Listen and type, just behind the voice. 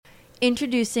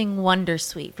Introducing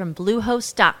Wondersuite from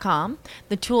Bluehost.com,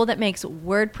 the tool that makes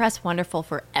WordPress wonderful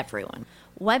for everyone.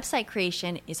 Website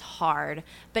creation is hard,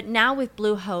 but now with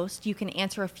Bluehost, you can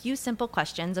answer a few simple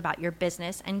questions about your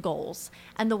business and goals,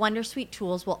 and the Wondersuite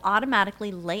tools will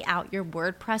automatically lay out your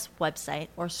WordPress website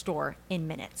or store in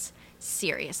minutes.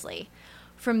 Seriously.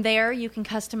 From there, you can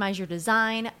customize your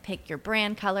design, pick your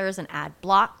brand colors, and add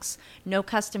blocks. No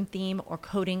custom theme or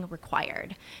coding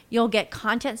required. You'll get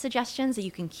content suggestions that you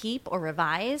can keep or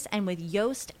revise, and with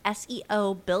Yoast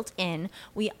SEO built in,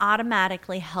 we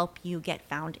automatically help you get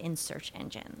found in search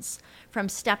engines. From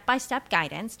step-by-step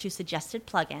guidance to suggested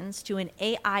plugins to an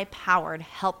AI-powered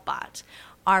help bot,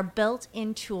 our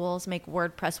built-in tools make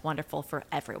WordPress wonderful for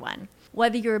everyone.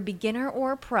 Whether you're a beginner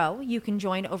or a pro, you can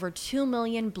join over 2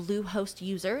 million Bluehost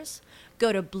users.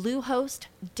 Go to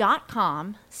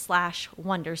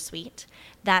bluehost.com/wondersuite.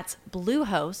 That's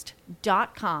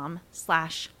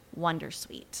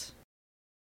bluehost.com/wondersuite.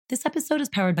 This episode is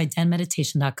powered by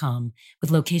denmeditation.com,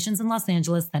 with locations in Los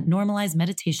Angeles that normalize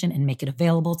meditation and make it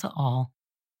available to all.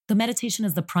 Though meditation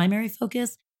is the primary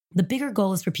focus, the bigger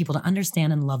goal is for people to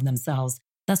understand and love themselves,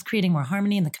 thus creating more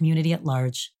harmony in the community at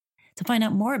large. To find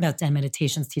out more about Den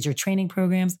Meditation's teacher training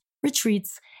programs,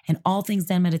 retreats, and all things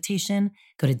Den Meditation,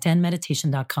 go to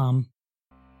denmeditation.com.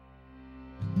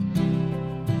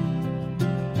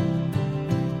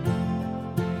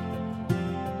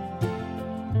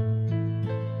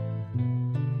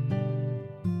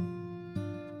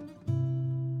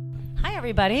 Hi,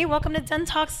 everybody. Welcome to Den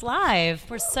Talks Live.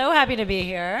 We're so happy to be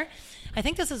here. I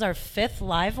think this is our 5th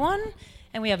live one,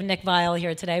 and we have Nick Viall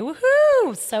here today.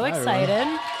 Woohoo! So excited.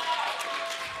 Everyone.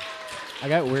 I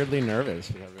got weirdly nervous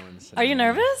with everyone sitting Are you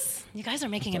there. nervous? You guys are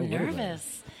making him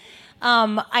nervous.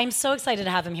 I'm so excited to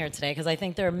have him here today because I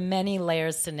think there are many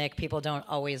layers to Nick people don't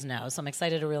always know. So I'm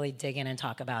excited to really dig in and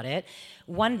talk about it.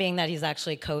 One being that he's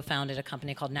actually co-founded a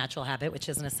company called Natural Habit, which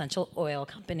is an essential oil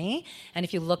company. And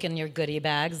if you look in your goodie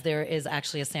bags, there is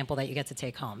actually a sample that you get to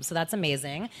take home. So that's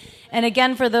amazing. And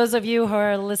again, for those of you who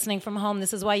are listening from home,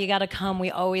 this is why you got to come.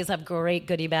 We always have great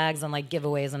goodie bags and like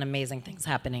giveaways and amazing things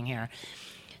happening here.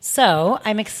 So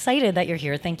I'm excited that you're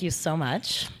here. Thank you so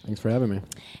much. Thanks for having me.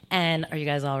 And are you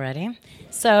guys all ready?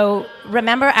 So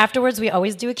remember, afterwards, we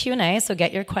always do a Q&A, so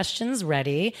get your questions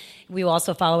ready. We will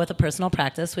also follow with a personal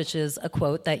practice, which is a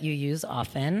quote that you use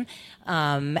often.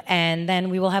 And then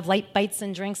we will have light bites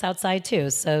and drinks outside, too.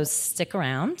 So stick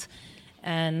around,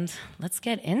 and let's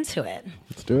get into it.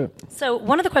 Let's do it. So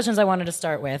one of the questions I wanted to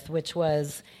start with, which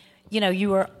was, you know, you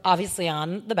were obviously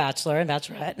on The Bachelor and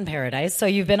Bachelorette in Paradise, so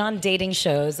you've been on dating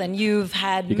shows, and you've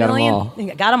had You got 'em all.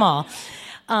 Got them all.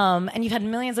 And you've had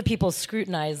millions of people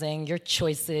scrutinizing your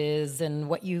choices and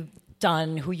what you've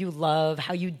done, who you love,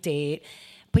 how you date.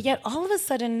 But yet, all of a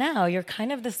sudden now, you're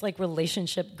kind of this like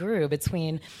relationship guru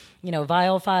between, you know,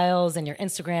 Viall Files and your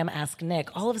Instagram Ask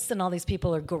Nick. All of a sudden, all these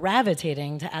people are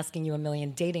gravitating to asking you a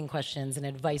million dating questions and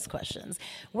advice questions.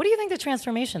 What do you think the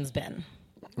transformation's been?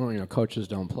 Well, you know, coaches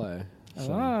don't play.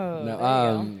 So. Oh, No, there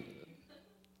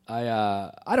you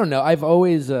go. I don't know. I've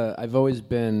always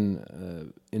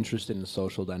been interested in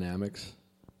social dynamics,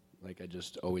 like I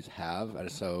just always have. And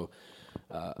so,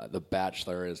 The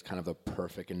Bachelor is kind of the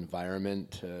perfect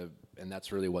environment to, and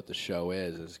that's really what the show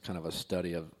is kind of a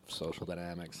study of social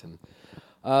dynamics. And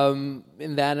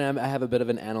in that, I have a bit of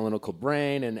an analytical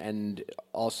brain, and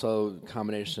also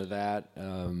combination of that,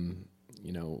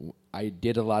 you know, I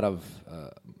did a lot of,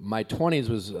 my 20s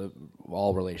was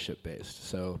all relationship based.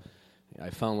 So I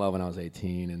fell in love when I was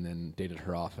 18 and then dated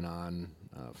her off and on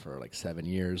for like 7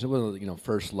 years. It was, you know,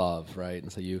 first love, right? And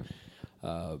so you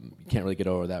can't really get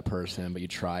over that person, but you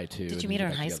try to. Did you meet her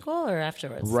in high school or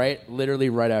afterwards? Literally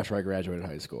right after I graduated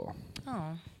high school.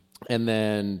 Oh. And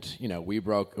then, you know, we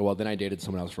broke. Well, then I dated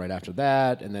someone else right after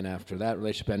that. And then after that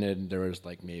relationship ended, there was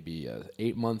like maybe a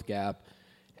 8-month gap.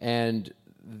 And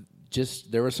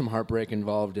just there was some heartbreak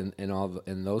involved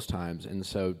in those times. And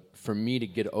so for me to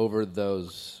get over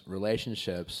those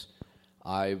relationships,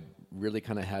 I really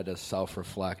kind of had to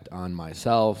self-reflect on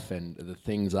myself and the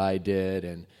things I did.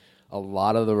 And a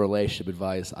lot of the relationship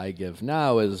advice I give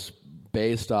now is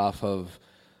based off of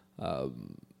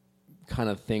kind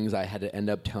of things I had to end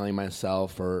up telling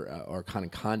myself or kind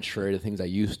of contrary to things I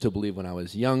used to believe when I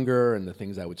was younger and the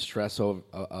things I would stress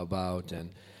about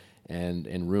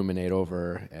and ruminate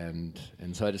over. And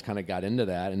so I just kind of got into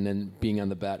that. And then being on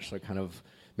The Bachelor kind of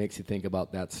makes you think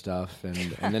about that stuff.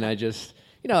 And then I just,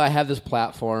 you know, I have this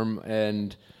platform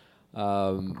and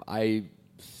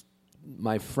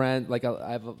my friend, like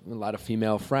I have a lot of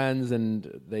female friends,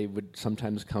 and they would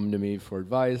sometimes come to me for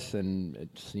advice, and it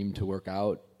seemed to work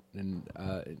out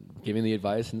and giving the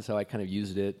advice, and so I kind of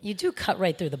used it. You do cut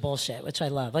right through the bullshit, which I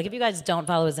love. Like, if you guys don't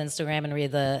follow his Instagram and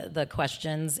read the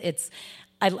questions,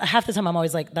 half the time I'm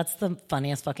always like, that's the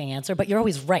funniest fucking answer, but you're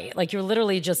always right. Like, you're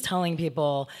literally just telling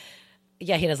people,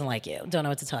 yeah, he doesn't like you. Don't know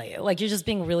what to tell you. Like, you're just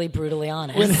being really brutally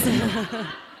honest.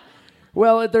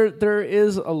 Well, there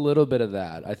is a little bit of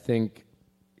that. I think,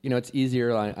 it's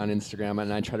easier on Instagram,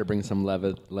 and I try to bring some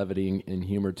levity and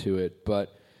humor to it,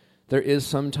 but there is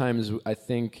sometimes, I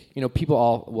think, people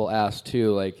all will ask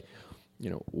too, like,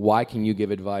 why can you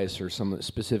give advice or some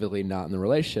specifically not in the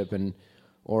relationship,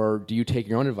 or do you take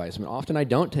your own advice? I mean, often I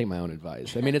don't take my own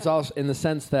advice. I mean, it's also in the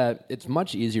sense that it's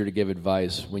much easier to give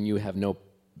advice when you have no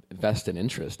vested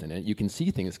interest in it. You can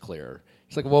see things clearer.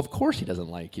 It's like, well, of course he doesn't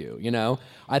like you.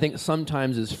 I think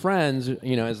sometimes as friends, I'm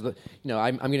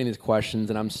getting these questions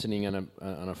and I'm sitting on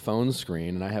a phone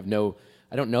screen and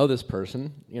I don't know this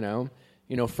person.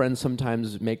 Friends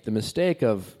sometimes make the mistake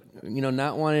of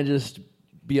not wanting to just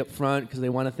be upfront because they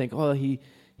want to think, oh, he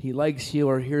likes you,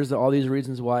 or here's all these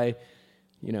reasons why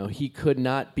he could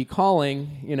not be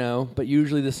calling. But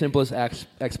usually the simplest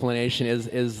explanation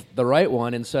is the right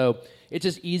one, and so it's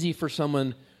just easy for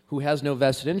someone who has no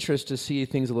vested interest to see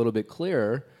things a little bit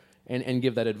clearer and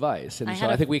give that advice. And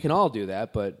I think we can all do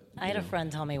that, but... I had a friend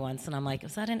tell me once, and I'm like,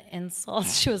 is that an insult?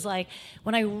 She was like,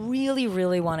 when I really,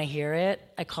 really want to hear it,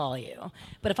 I call you.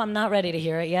 But if I'm not ready to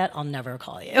hear it yet, I'll never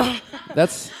call you. I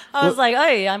was like,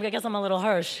 hey, I guess I'm a little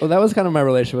harsh. Well, that was kind of my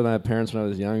relationship with my parents when I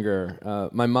was younger.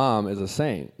 My mom is a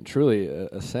saint, truly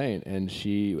a saint, and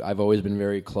I've always been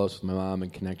very close with my mom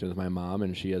and connected with my mom,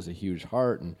 and she has a huge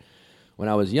heart, and when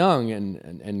I was young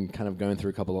and kind of going through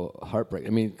a couple of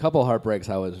heartbreaks,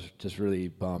 I was just really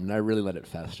bummed, and I really let it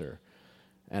fester.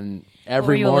 And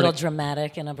every morning... Were you a little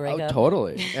dramatic in a breakup? Oh,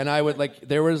 totally. And I would,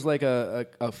 there was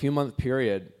a few month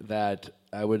period that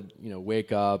I would,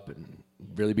 wake up and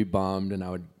really be bummed, and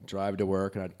I would drive to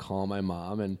work, and I'd call my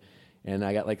mom, and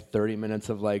I got 30 minutes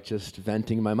of just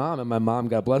venting to my mom, and my mom,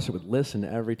 God bless her, would listen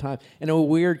every time. In a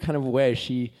weird kind of way,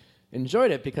 she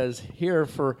enjoyed it because here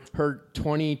for her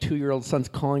 22-year-old son's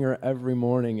calling her every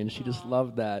morning, and she just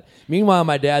loved that. Meanwhile,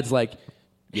 my dad's like,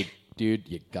 dude,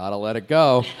 you gotta let it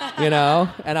go, And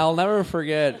I'll never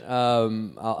forget.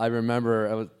 I remember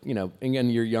I was, again,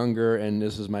 you're younger, and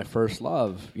this is my first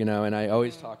love, And I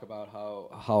always talk about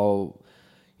how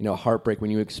heartbreak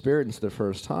when you experience the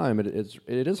first time,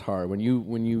 it is hard when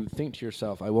you think to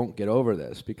yourself, I won't get over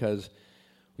this, because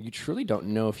you truly don't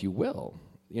know if you will.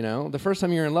 The first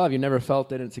time you're in love, you never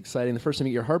felt it, and it's exciting. The first time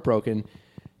you get heartbroken,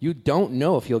 you don't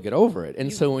know if you'll get over it.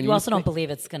 And so when you also don't believe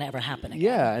it's going to ever happen again.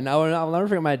 Yeah, and I'll never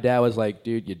forget my dad was like,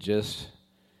 dude, you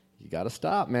got to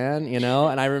stop, man, And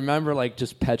I remember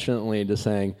just petulantly just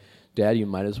saying, Dad, you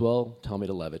might as well tell me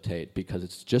to levitate, because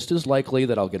it's just as likely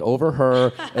that I'll get over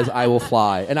her as I will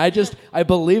fly. And I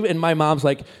believe, and my mom's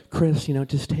like, Chris,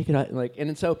 just take it out.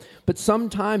 But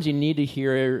sometimes you need to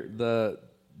hear the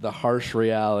harsh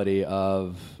reality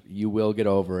of you will get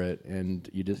over it, and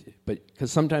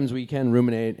because sometimes we can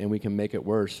ruminate and we can make it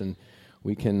worse, and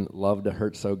we can love to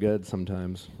hurt so good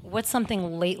sometimes. What's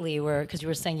something lately because you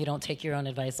were saying you don't take your own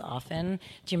advice often,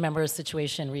 do you remember a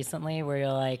situation recently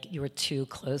where you were too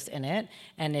close in it,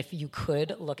 and if you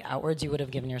could look outwards, you would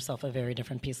have given yourself a very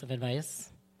different piece of advice?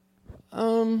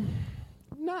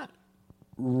 Not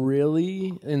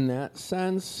really in that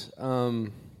sense.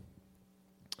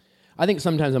 I think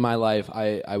sometimes in my life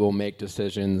I will make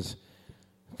decisions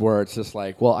where it's just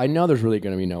I know there's really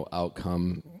going to be no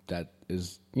outcome that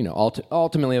is,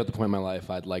 ultimately at the point in my life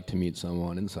I'd like to meet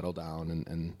someone and settle down,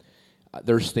 and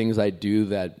there's things I do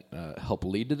that help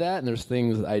lead to that, and there's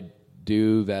things I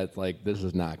do that this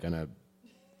is not going to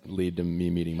lead to me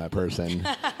meeting my person.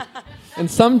 And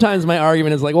sometimes my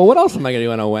argument is well, what else am I going to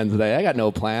do on a Wednesday? I got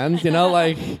no plans,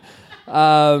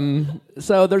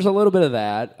 So there's a little bit of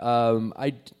that.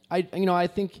 I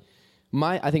think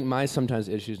my sometimes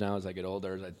issues now as I get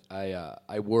older is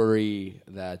I worry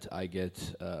that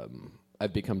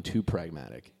I've become too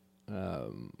pragmatic,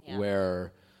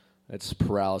 where it's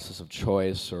paralysis of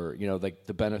choice, or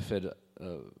the benefit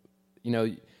of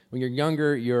when you're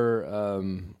younger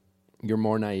you're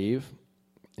more naive,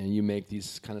 and you make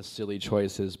these kind of silly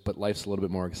choices, but life's a little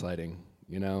bit more exciting.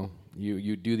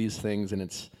 You do these things, and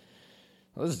it's,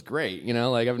 well, this is great.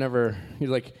 I've never.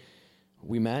 You're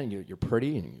we met, and you're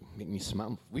pretty, and you make me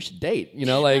smile. We should date. And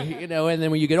then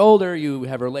when you get older, you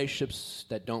have relationships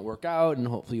that don't work out, and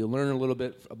hopefully you learn a little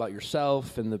bit about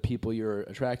yourself and the people you're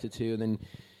attracted to. And then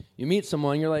you meet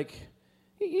someone, you're like,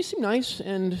 you seem nice,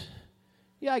 and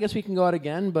yeah, I guess we can go out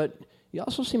again, but you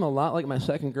also seem a lot like my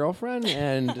second girlfriend,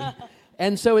 and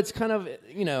And so it's kind of,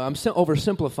 I'm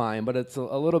oversimplifying, but it's a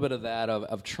little bit of that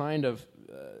of trying to,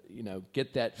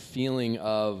 get that feeling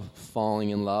of falling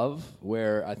in love,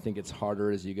 where I think it's harder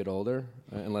as you get older,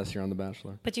 unless you're on The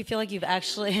Bachelor. But do you feel like you've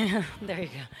actually, there you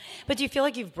go. But do you feel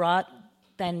like you've brought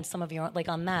then some of your, like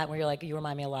on that, where you're like, you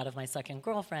remind me a lot of my second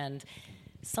girlfriend,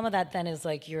 some of that then is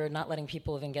like you're not letting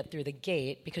people even get through the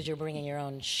gate because you're bringing your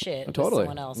own shit to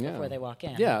someone else before they walk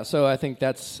in. Yeah, so I think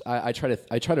that's I try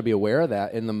to be aware of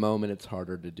that. In the moment, it's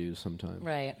harder to do sometimes.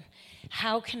 Right.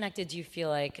 How connected do you feel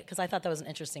like? Because I thought that was an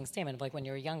interesting statement. Like when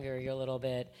you're younger, you're a little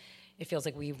bit. It feels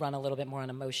like we run a little bit more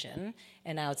on emotion,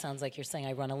 and now it sounds like you're saying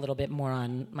I run a little bit more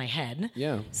on my head.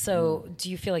 Yeah. So do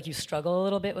you feel like you struggle a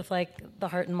little bit with like the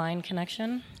heart and mind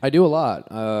connection? I do a lot.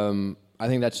 I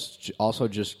think that's also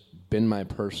just been my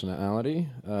personality.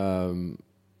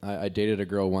 I dated a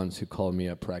girl once who called me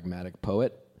a pragmatic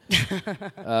poet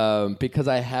because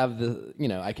I have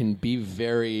I can be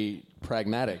very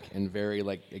pragmatic and very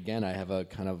I have a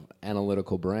kind of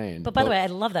analytical brain. But by the way, I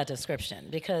love that description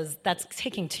because that's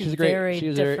taking two very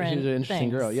different She's an interesting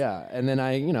things. girl, yeah. And then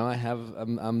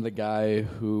I'm the guy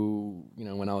who,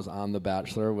 when I was on The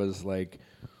Bachelor was like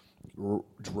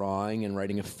drawing and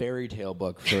writing a fairy tale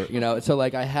book for, so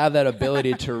like I have that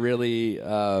ability to really,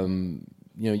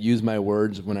 use my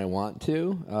words when I want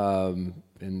to.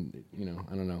 And,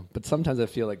 I don't know. But sometimes I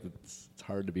feel like it's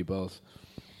hard to be both.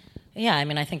 Yeah, I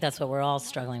mean, I think that's what we're all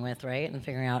struggling with, right? And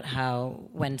figuring out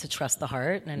when to trust the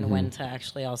heart and when to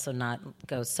actually also not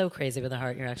go so crazy with the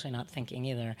heart you're actually not thinking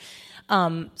either.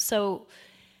 So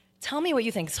tell me what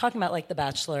you think. Talking about like The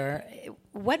Bachelor,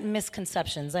 what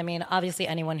misconceptions? I mean, obviously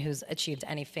anyone who's achieved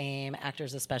any fame,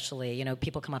 actors especially,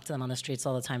 people come up to them on the streets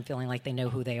all the time feeling like they know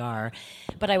who they are.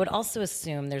 But I would also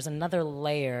assume there's another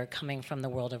layer coming from the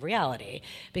world of reality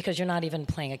because you're not even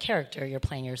playing a character, you're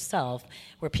playing yourself,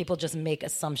 where people just make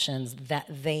assumptions that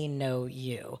they know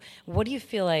you. What do you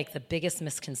feel like the biggest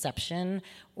misconception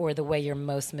or the way you're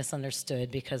most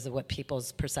misunderstood because of what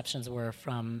people's perceptions were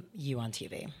from you on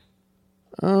TV?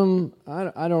 I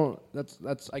don't.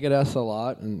 I get asked a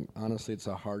lot, and honestly, it's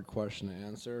a hard question to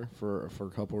answer for a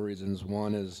couple of reasons.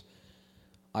 One is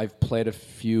I've played a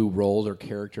few roles or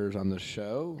characters on the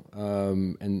show,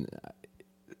 and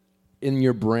in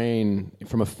your brain,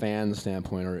 from a fan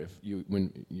standpoint, or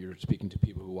when you're speaking to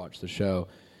people who watch the show,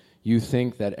 you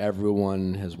think that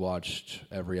everyone has watched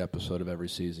every episode of every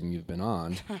season you've been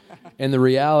on. And the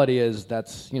reality is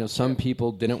that's, some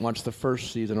people didn't watch the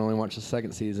first season, only watched the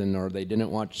second season, or they didn't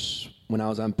watch when I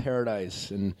was on Paradise.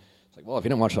 And it's like, well, if you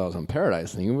didn't watch when I was on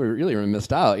Paradise, then you really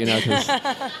missed out,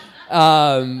 'cause,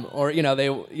 or, they,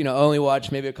 only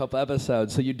watch maybe a couple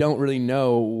episodes. So you don't really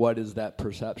know what is that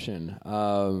perception.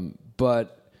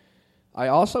 But I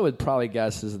also would probably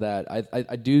guess is that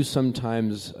I do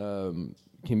sometimes,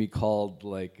 can be called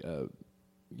like,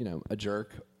 a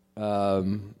jerk.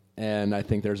 And I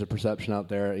think there's a perception out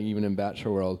there, even in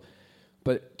Bachelor world.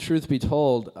 But truth be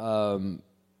told,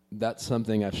 that's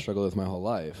something I've struggled with my whole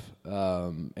life.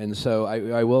 And so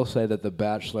I will say that The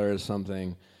Bachelor is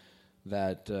something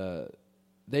that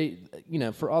they,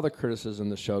 for all the criticism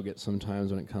the show gets sometimes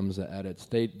when it comes to edits,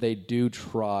 they do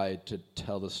try to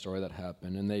tell the story that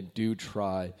happened, and they do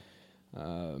try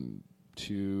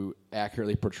to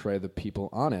accurately portray the people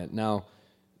on it. Now,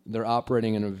 they're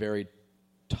operating in a very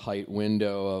tight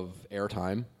window of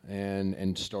airtime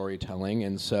and storytelling,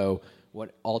 and so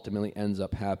what ultimately ends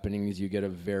up happening is you get a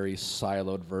very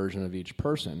siloed version of each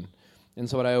person. And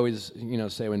so what I always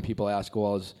say when people ask,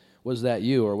 well, was that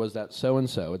you or was that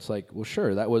so-and-so? It's like, well,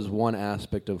 sure, that was one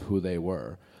aspect of who they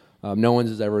were. No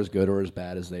one's ever as good or as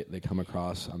bad as they come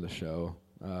across on the show.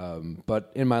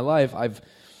 But in my life,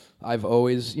 I've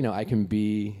always, I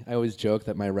always joke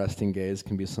that my resting gaze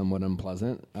can be somewhat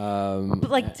unpleasant.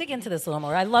 But dig into this a little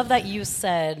more. I love that you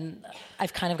said,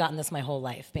 I've kind of gotten this my whole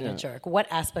life, being a jerk. What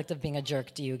aspect of being a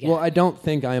jerk do you get? Well, I don't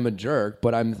think I am a jerk,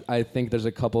 but I think there's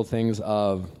a couple things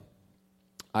of,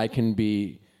 I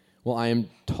am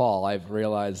tall. I've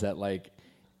realized that,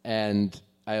 and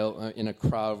in a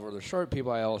crowd where there's short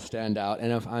people, I all stand out.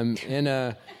 And if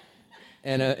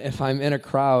I'm in a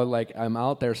crowd, I'm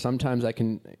out there, sometimes I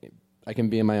can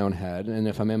be in my own head. And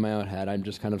if I'm in my own head, I'm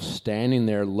just kind of standing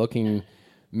there looking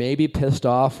maybe pissed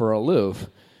off or aloof.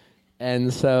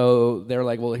 And so they're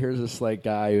like, well, here's this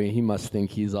guy, he must think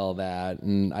he's all that.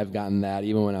 And I've gotten that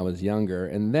even when I was younger.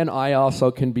 And then I also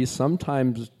can be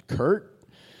sometimes curt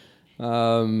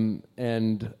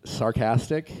and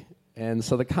sarcastic. And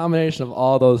so the combination of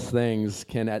all those things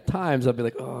can, at times, I'll be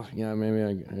like, oh, yeah,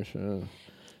 maybe I shouldn't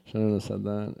have said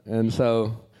that. And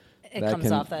so It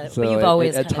comes off that, so but you've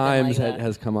always at kind of times been like that.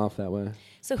 has come off that way.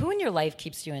 So who in your life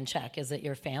keeps you in check? Is it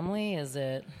your family? Is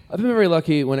it... I've been very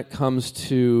lucky when it comes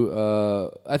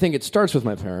to, I think it starts with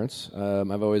my parents.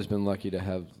 I've always been lucky to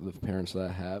have the parents that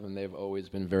I have, and they've always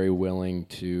been very willing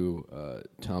to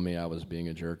tell me I was being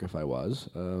a jerk if I was.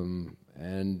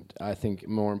 And I think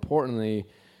more importantly,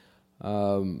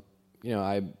 I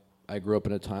grew up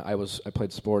in a time, I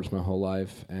played sports my whole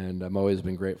life, and I've always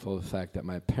been grateful for the fact that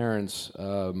my parents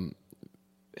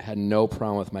had no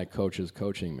problem with my coaches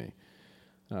coaching me.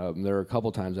 There were a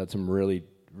couple times I had some really,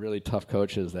 really tough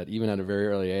coaches that even at a very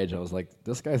early age, I was like,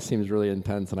 this guy seems really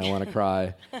intense and I want to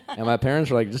cry. And my parents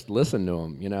were like, just listen to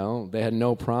him, They had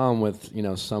no problem with,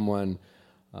 someone,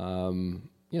 as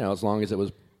long as it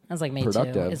was I was like, me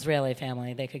productive. too. Israeli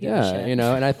family, they could give a shit.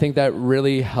 And I think that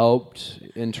really helped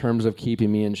in terms of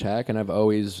keeping me in check. And I've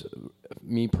always,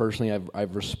 me personally,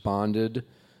 I've responded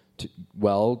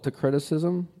well to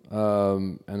criticism.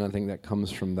 And I think that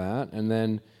comes from that. And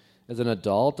then as an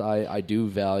adult, I do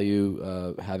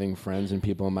value having friends and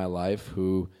people in my life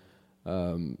who,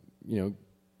 can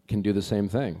do the same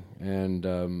thing. And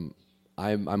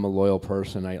I'm a loyal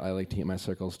person. I like to keep my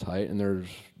circles tight. And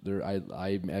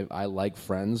I like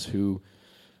friends who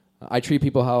I treat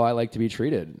people how I like to be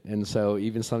treated. And so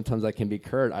even sometimes I can be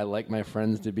curt. I like my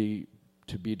friends to be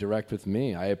direct with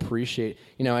me. I appreciate.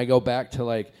 I go back to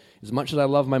like as much as I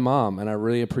love my mom, and I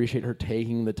really appreciate her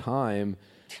taking the time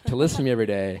to listen to me every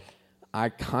day. I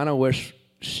kind of wish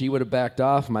she would have backed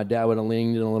off. My dad would have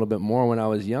leaned in a little bit more when I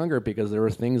was younger because there were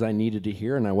things I needed to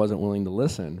hear and I wasn't willing to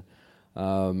listen.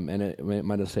 And it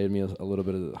might have saved me a little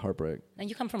bit of heartbreak. And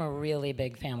you come from a really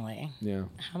big family. Yeah.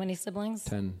 How many siblings?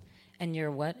 10. And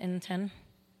you're what in 10?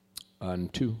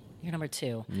 2. You're number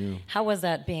 2. Yeah. How was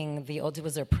that being the oldest?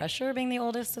 Was there pressure being the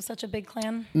oldest of such a big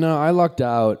clan? No, I lucked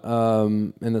out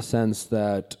in the sense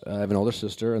that I have an older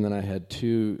sister, and then I had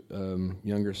 2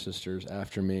 younger sisters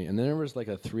after me, and then there was like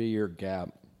a 3-year gap.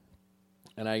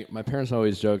 And my parents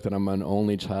always joke that I'm an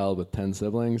only child with 10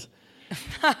 siblings.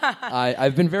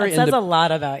 I've been very. That says a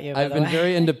lot about you. I've been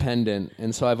very independent,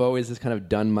 and so I've always just kind of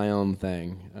done my own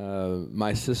thing.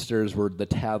 My sisters were the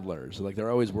tattlers, like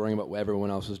they're always worrying about what everyone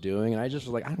else was doing, and I just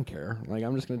was like, I don't care. Like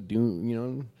I'm just gonna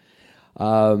do,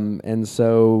 and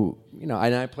so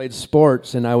and I played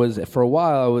sports, and I was for a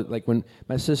while. I was like when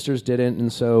my sisters didn't,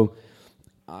 and so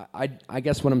I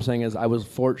guess what I'm saying is I was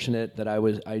fortunate that I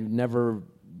never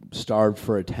starved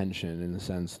for attention in the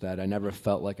sense that I never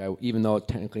felt like even though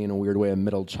technically in a weird way a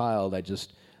middle child, I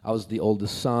was the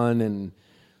oldest son, and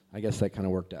I guess that kind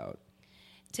of worked out.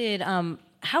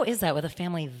 How is that with a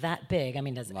family that big? I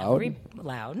mean,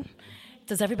 loud?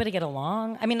 Does everybody get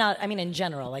along? I mean, in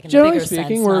general, like in generally the bigger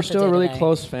speaking, sense, we're still a really day-to-day.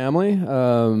 close family.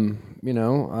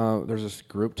 There's this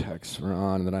group text we're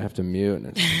on that I have to mute,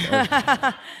 and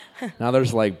it's now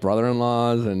there's like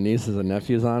brother-in-laws and nieces and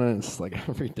nephews on it. It's like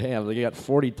every day I'm like, you got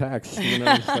 40 texts.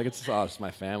 It's my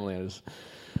family.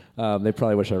 They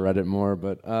probably wish I read it more,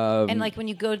 but and like when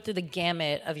you go through the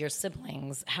gamut of your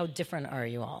siblings, how different are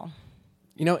you all?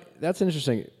 That's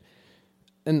interesting.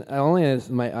 And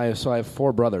I have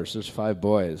 4 brothers. There's 5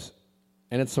 boys,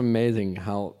 and it's amazing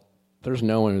how there's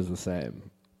no one who's the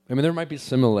same. I mean, there might be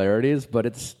similarities, but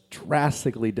it's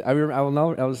drastically. I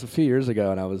was a few years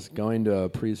ago, and I was going to a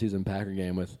preseason Packer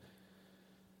game with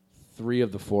 3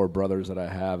 of the 4 brothers that I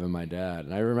have and my dad,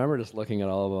 and I remember just looking at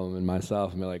all of them and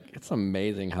myself and be like, it's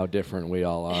amazing how different we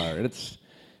all are. And it's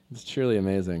truly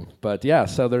amazing. But yeah,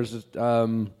 so there's.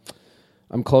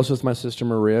 I'm close with my sister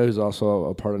Maria, who's also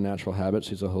a part of Natural Habits.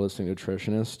 She's a holistic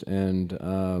nutritionist,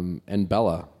 and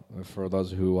Bella. For those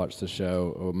who watch the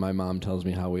show, my mom tells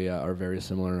me how we are very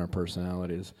similar in our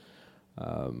personalities.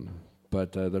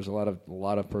 But there's a lot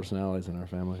of personalities in our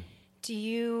family. Do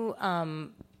you?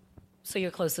 So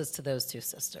you're closest to those 2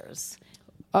 sisters.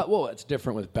 Well, it's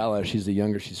different with Bella. She's the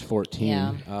younger. She's 14.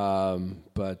 Yeah.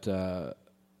 But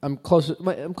I'm close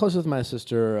with my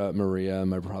sister Maria,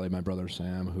 and probably my brother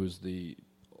Sam, who's the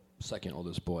second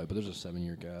oldest boy. But there's a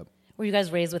 7-year gap. Were you guys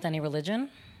raised with any religion?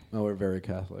 No, we're very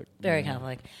Catholic. Very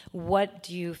Catholic. What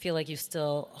do you feel like you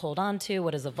still hold on to?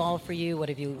 What has evolved for you? What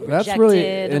have you rejected? That's really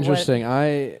interesting.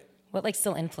 What like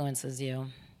still influences you?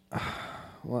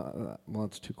 Well,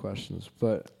 it's 2 questions,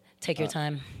 but take your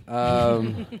time.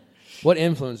 What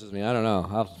influences me? I don't know.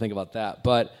 I'll have to think about that.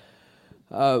 But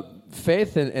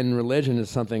faith and religion is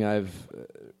something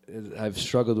I've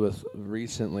struggled with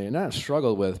recently. Not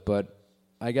struggled with, but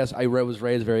I guess I was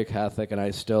raised very Catholic, and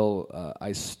I still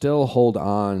hold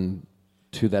on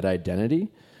to that identity.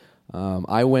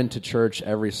 I went to church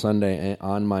every Sunday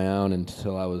on my own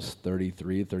until I was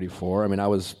 33, 34. I mean, I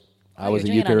was a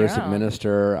Eucharistic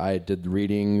minister. I did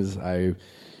readings.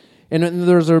 And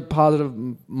there's positive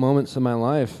moments in my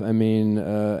life. I mean,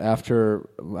 after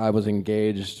I was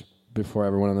engaged before I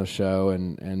ever went on the show,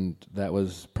 and that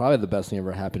was probably the best thing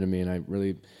ever happened to me. And I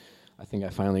think I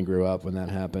finally grew up when that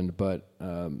happened. But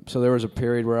so there was a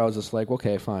period where I was just like,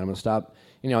 okay, fine, I'm gonna stop,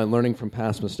 and learning from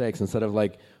past mistakes instead of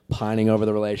like pining over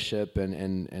the relationship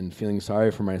and feeling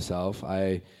sorry for myself.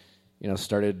 I,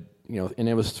 started. And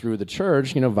it was through the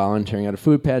church, volunteering at a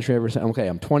food pantry. Okay,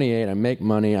 I'm 28. I make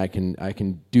money. I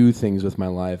can do things with my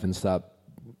life and stop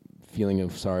feeling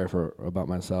sorry about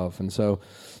myself. And so,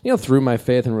 through my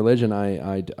faith and religion,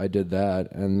 I did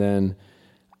that. And then,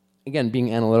 again,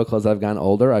 being analytical as I've gotten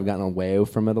older, I've gotten away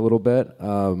from it a little bit.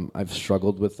 I've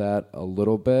struggled with that a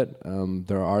little bit.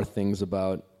 There are things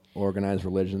about organized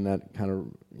religion that kind of,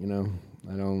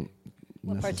 I don't.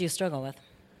 What part do you struggle with?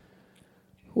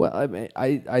 Well,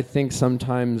 I think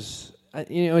sometimes,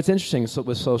 it's interesting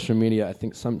with social media. I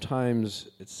think sometimes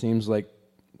it seems like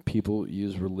people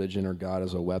use religion or God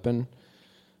as a weapon.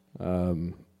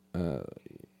 For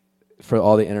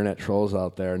all the internet trolls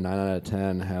out there, 9 out of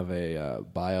 10 have a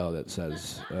bio that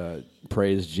says,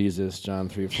 praise Jesus, John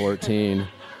 3:14,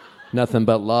 nothing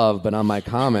but love. But on my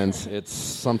comments, it's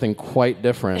something quite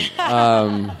different.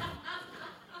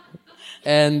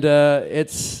 And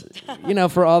it's,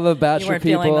 for all the bachelor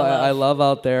people I love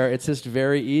out there, it's just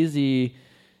very easy.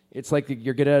 It's like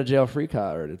your get out of jail free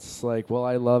card. It's like, well,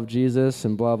 I love Jesus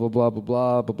and blah, blah, blah, blah,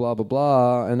 blah, blah, blah, blah,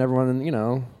 blah. And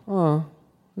everyone, oh,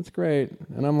 that's great.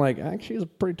 And I'm like, actually, he's a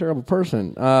pretty terrible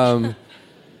person.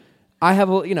 I have,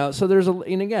 so there's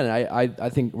and again, I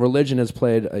think religion has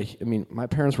played, my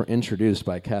parents were introduced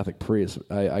by Catholic priests.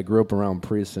 I grew up around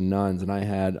priests and nuns, and I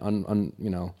had,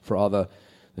 for all the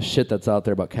shit that's out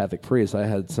there about Catholic priests, I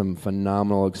had some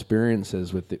phenomenal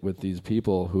experiences with these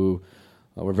people who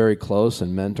were very close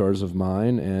and mentors of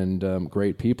mine and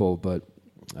great people. But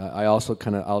I also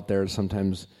kind of out there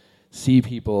sometimes see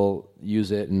people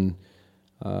use it, and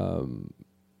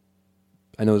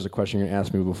I know there's a question you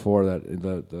asked me before that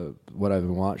the what I've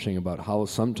been watching about how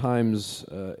sometimes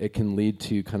it can lead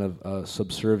to kind of a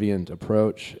subservient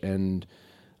approach, and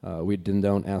we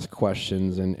don't ask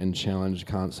questions and challenge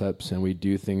concepts, and we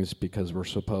do things because we're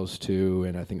supposed to,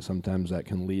 and I think sometimes that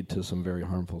can lead to some very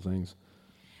harmful things.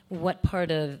 What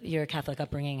part of your Catholic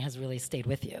upbringing has really stayed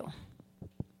with you?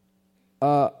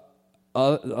 Other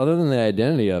than the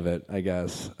identity of it, I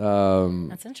guess.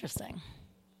 That's interesting.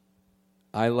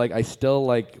 I still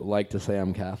like to say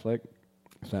I'm Catholic,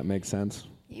 if that makes sense.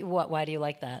 Why do you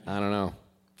like that? I don't know.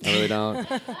 I really don't.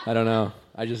 I don't know.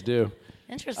 I just do.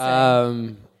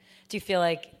 Interesting. Do you feel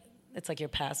like it's like your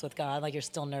past with God? Like you're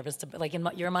still nervous to, like in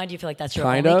your mind, do you feel like that's your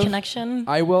only connection?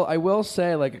 I will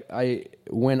say,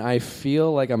 when I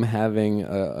feel like I'm having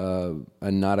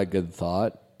a not a good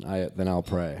thought, then I'll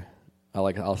pray.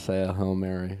 I'll say a Hail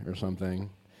Mary or something.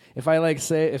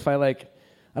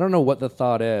 I don't know what the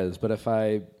thought is, but if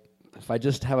I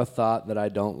just have a thought that I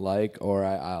don't like, or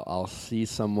I'll see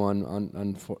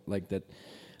someone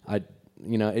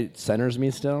it centers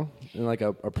me still in like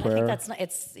a prayer. I think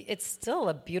it's still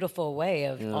a beautiful way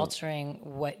of altering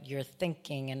what you're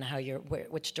thinking and how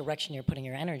which direction you're putting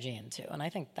your energy into, and I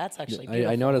think that's actually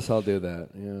beautiful. I notice I'll do that,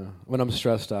 when I'm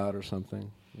stressed out or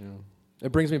something.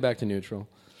 It brings me back to neutral.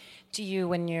 Do you,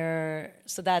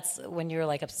 that's when you're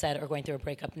like upset or going through a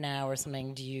breakup now or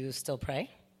something, do you still pray?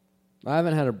 I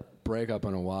haven't had a breakup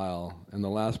in a while, and the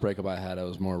last breakup I had, I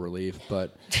was more relief,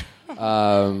 but you've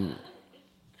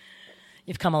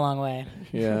come a long way.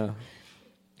 Yeah.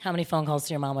 How many phone calls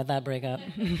to your mom with that breakup?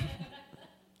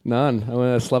 None.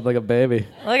 I slept like a baby.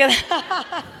 Look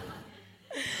at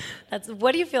that.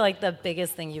 What do you feel like the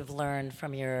biggest thing you've learned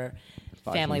from your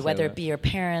family, whether it be your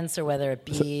parents or whether it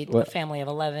be a family of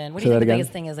 11? What do you think the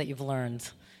biggest thing is that you've learned?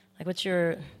 Like, what's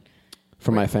your...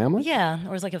 From my family? Yeah,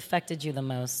 or has affected you the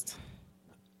most?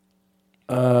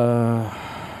 My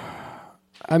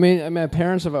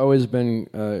parents have always been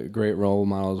great role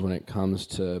models when it comes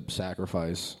to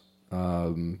sacrifice.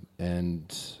 And,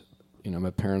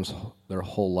 my parents, their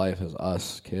whole life is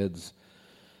us kids.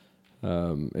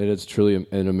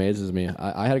 It amazes me.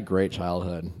 I had a great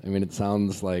childhood. It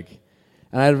sounds like...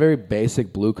 And I had a very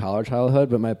basic blue-collar childhood,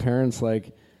 but my parents,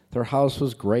 their house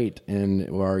was great, and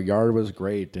our yard was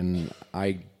great, and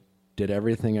I did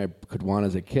everything I could want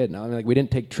as a kid. Now, we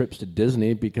didn't take trips to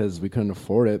Disney because we couldn't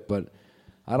afford it, but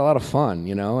I had a lot of fun,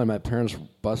 and my parents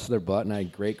busted their butt, and I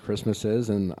had great Christmases,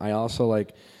 and I also,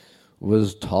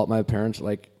 was taught my parents,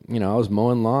 I was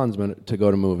mowing lawns to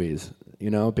go to movies,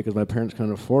 because my parents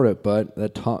couldn't afford it, but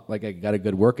that taught, I got a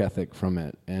good work ethic from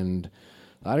it, and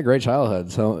I had a great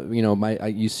childhood. So,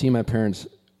 you see my parents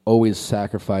always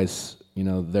sacrifice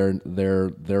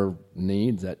their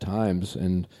needs at times.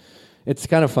 And it's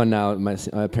kind of fun now. My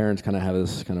parents kind of have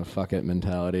this kind of fuck it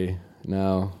mentality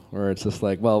now, where it's just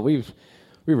like, well, we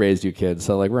raised you kids,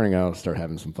 so like we're gonna go start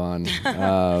having some fun.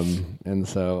 And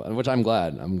so, which I'm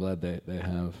glad they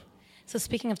have. So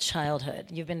speaking of childhood,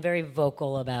 you've been very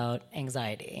vocal about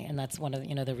anxiety, and that's one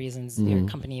of the reasons your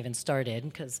company even started.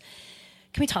 Because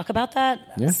can we talk about that?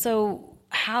 Yeah. So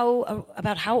how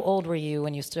old were you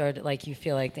when you started? Like, you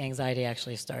feel like the anxiety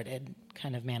actually started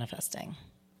kind of manifesting?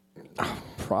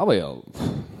 Probably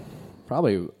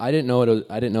I didn't know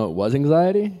it was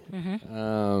anxiety.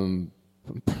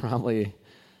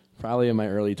 Probably in my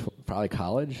early probably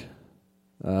college.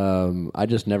 I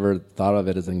just never thought of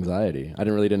it as anxiety. I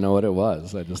didn't know what it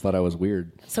was. I just thought I was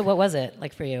weird. So what was it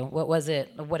like for you? What was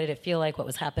it? What did it feel like? What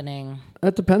was happening?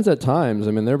 It depends at times.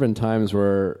 I mean, there have been times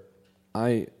where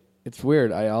it's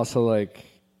weird. I also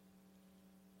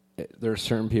there are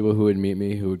certain people who would meet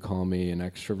me who would call me an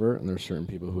extrovert, and there are certain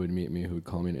people who would meet me who would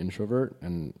call me an introvert,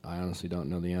 and I honestly don't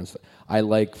know the answer. I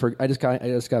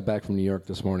just got back from New York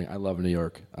this morning. I love New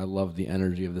York. I love the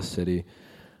energy of the city.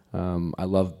 I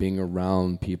love being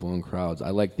around people and crowds.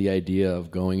 I like the idea of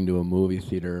going to a movie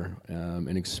theater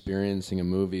and experiencing a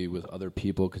movie with other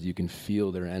people because you can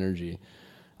feel their energy.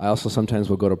 I also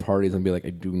sometimes will go to parties and be like, I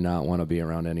do not want to be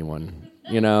around anyone,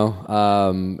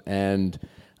 and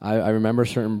I remember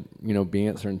being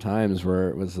at certain times where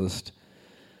it was just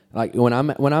like when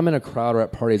I'm in a crowd or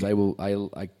at parties, I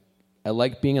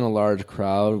like being in a large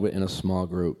crowd in a small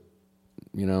group.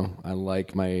 I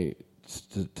like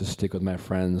to stick with my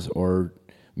friends or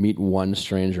meet one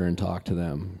stranger and talk to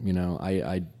them.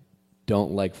 I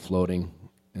don't like floating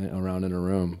around in a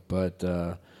room,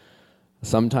 but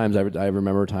sometimes I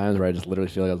remember times where I just literally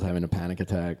feel like I was having a panic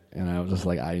attack, and I was just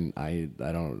like, then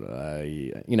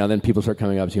people start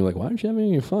coming up to you like, why aren't you having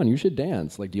any fun? You should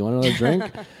dance. Like, do you want another drink?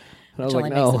 And I was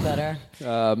like, no. Makes it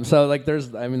better. So like,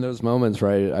 there's moments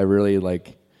where I really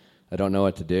I don't know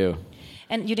what to do.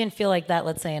 And you didn't feel like that,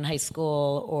 let's say, in high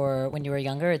school or when you were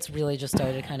younger? It's really just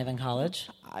started kind of in college?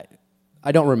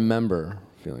 I don't remember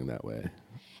feeling that way.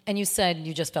 And you said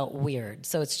you just felt weird.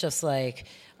 So it's just like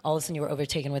all of a sudden you were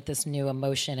overtaken with this new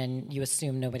emotion and you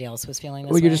assumed nobody else was feeling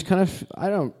this way? Well, you just kind of, I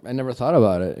never thought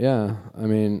about it, yeah. I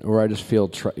mean, or I just feel,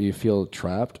 you feel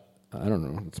trapped. I don't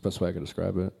know. That's the best way I could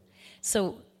describe it.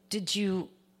 So did you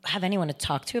have anyone to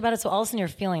talk to about it? So all of a sudden you're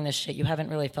feeling this shit you haven't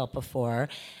really felt before.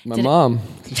 My mom.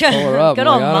 Just call her up. Good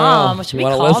old mom. Should we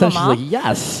call the mom? She's like,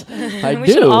 yes, I do. We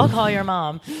should all call your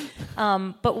mom.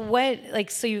 But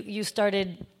what, so you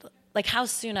started, how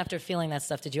soon after feeling that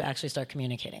stuff did you actually start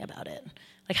communicating about it?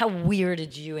 How weird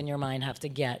did you in your mind have to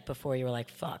get before you were like,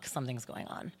 fuck, something's going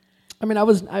on? I mean, I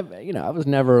was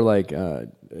never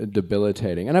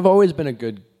debilitating, and I've always been a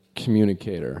good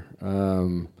communicator.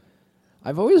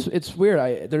 It's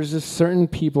weird. There's just certain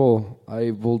people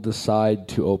I will decide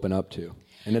to open up to,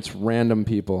 and it's random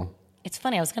people. It's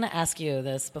funny. I was going to ask you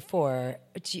this before,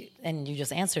 and you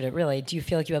just answered it, really. Do you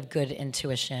feel like you have good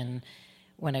intuition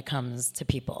when it comes to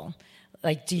people?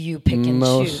 Do you pick and choose?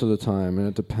 Most of the time, and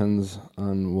it depends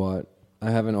on what. I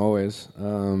haven't always.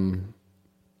 And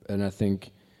I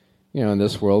think, in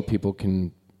this world, people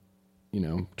can,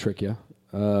 trick you.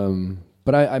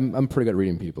 But I'm pretty good at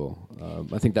reading people.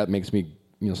 I think that makes me,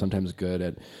 sometimes good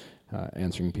at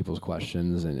answering people's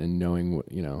questions and knowing what,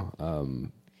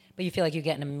 But you feel like you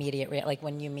get an immediate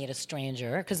when you meet a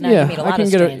stranger, because now you meet a lot of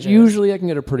strangers. Usually I can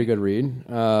get a pretty good read.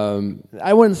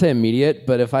 I wouldn't say immediate,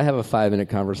 but if I have a 5-minute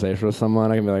conversation with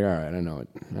someone, I can be like, all right, I know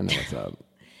what's up.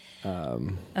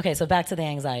 Okay, so back to the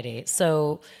anxiety.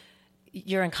 So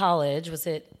you're in college. Was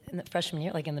it in the freshman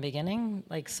year, in the beginning?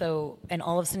 And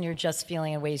all of a sudden you're just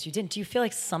feeling in ways you didn't. Do you feel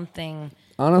like something...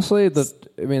 Honestly, now that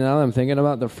I'm thinking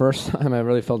about it, the first time I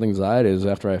really felt anxiety was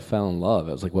after I fell in love.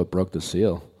 It was like what broke the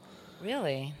seal.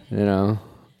 Really?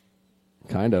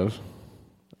 Kind of.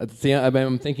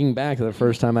 I'm thinking back to the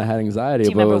first time I had anxiety.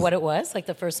 Do you remember what it was?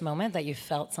 The first moment that you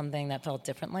felt something that felt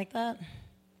different like that?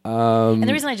 And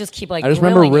the reason I just keep I just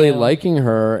remember really liking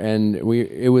her, and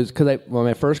it was because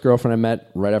my first girlfriend I met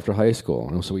right after high school,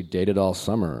 and so we dated all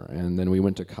summer, and then we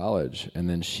went to college, and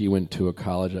then she went to a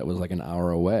college that was an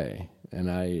hour away, and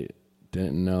I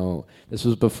didn't know. This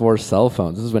was before cell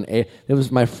phones. This is when it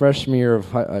was my freshman year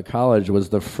of college. Was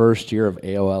the first year of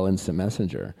AOL Instant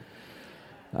Messenger.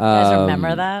 You guys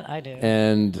remember that? I do.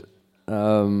 And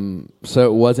so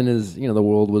it wasn't as the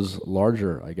world was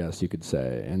larger, I guess you could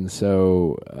say. And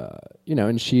so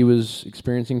and she was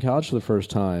experiencing college for the first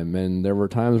time, and there were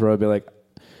times where I'd be like,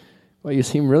 "Well, you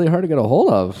seem really hard to get a hold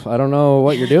of. I don't know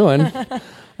what you're doing."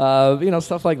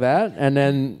 Stuff like that. And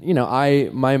then,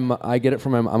 I get it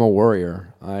from I'm a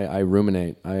worrier. I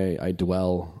ruminate. I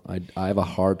dwell. I have a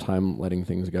hard time letting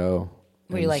things go.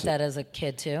 Were you like that as a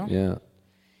kid too? Yeah.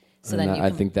 So and then I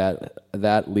think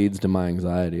that leads to my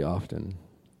anxiety often.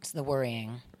 It's the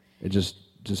worrying. It just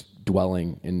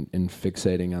dwelling and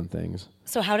fixating on things.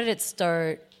 So how did it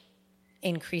start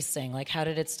increasing? Like, how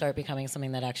did it start becoming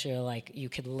something that actually, like, you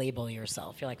could label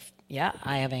yourself? You're like, yeah,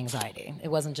 I have anxiety. It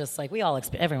wasn't just like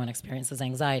everyone experiences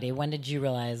anxiety. When did you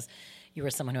realize you were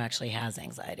someone who actually has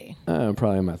anxiety?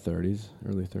 Probably in my 30s,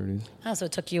 early 30s. Oh, so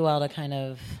it took you a while to kind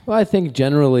of... Well, I think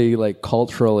generally, like,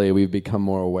 culturally, we've become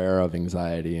more aware of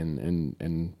anxiety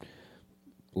and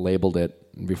labeled it.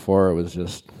 Before it was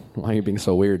just, why are you being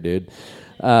so weird, dude?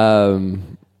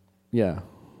 Yeah.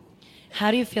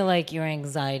 How do you feel like your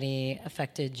anxiety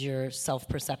affected your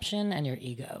self-perception and your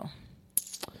ego?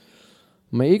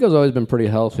 My ego's always been pretty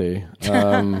healthy.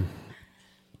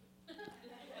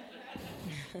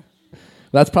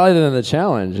 That's probably the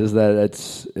challenge, is that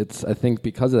it's I think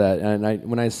because of that. And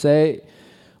when I say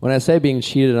being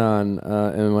cheated on,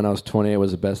 and when I was 20, it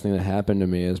was the best thing that happened to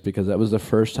me, is because that was the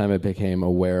first time I became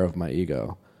aware of my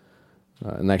ego,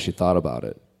 and actually thought about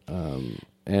it.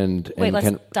 Let's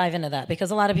dive into that,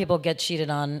 because a lot of people get cheated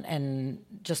on and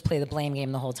just play the blame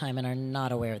game the whole time and are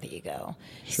not aware of the ego.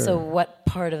 Sure. So what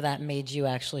part of that made you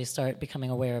actually start becoming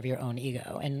aware of your own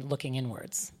ego and looking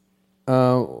inwards?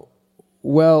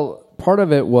 Well, part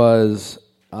of it was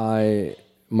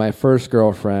my first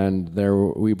girlfriend.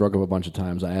 We broke up a bunch of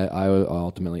times. I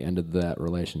ultimately ended that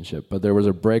relationship, but there was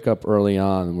a breakup early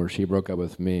on where she broke up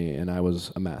with me, and I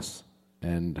was a mess,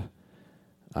 and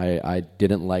I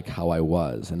didn't like how I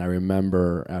was. And I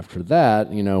remember after that,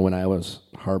 when I was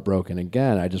heartbroken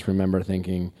again, I just remember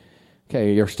thinking,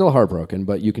 okay, you're still heartbroken,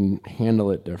 but you can handle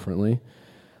it differently.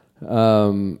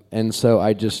 And so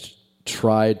I just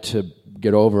tried to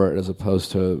get over it, as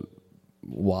opposed to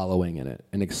wallowing in it,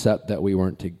 and accept that we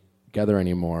weren't together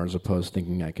anymore, as opposed to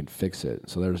thinking I could fix it.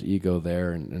 So there's ego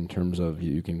there in terms of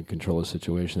you can control a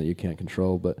situation that you can't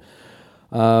control. But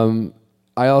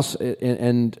I also,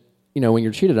 when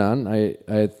you're cheated on, I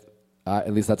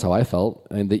at least that's how I felt,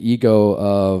 and the ego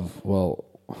of, well,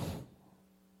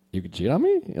 you could cheat on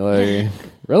me? Like,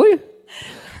 really?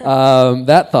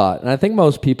 That thought. And I think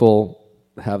most people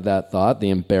have that thought, the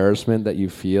embarrassment that you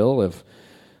feel if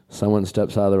someone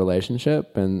steps out of the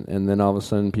relationship, and then all of a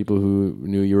sudden people who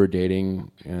knew you were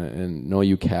dating and know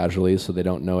you casually, so they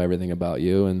don't know everything about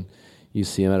you, and you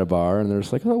see them at a bar and they're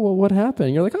just like, oh, well, what happened?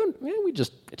 And you're like, oh, man, it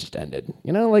just ended.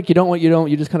 Like you don't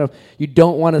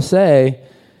want to say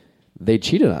they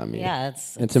cheated on me. Yeah,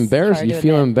 it's embarrassing. You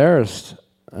feel embarrassed.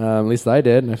 At least I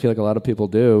did, and I feel like a lot of people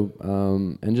do.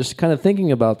 And just kind of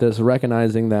thinking about this,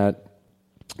 recognizing that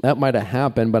might have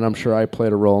happened, but I'm sure I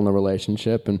played a role in the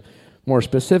relationship. And more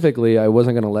specifically, I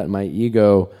wasn't going to let my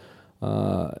ego,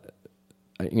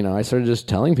 I started just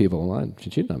telling people, well, she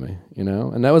cheated on me,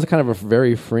 And that was kind of a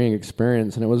very freeing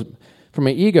experience. And it was, for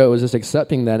my ego, it was just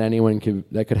accepting that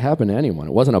that could happen to anyone.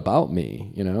 It wasn't about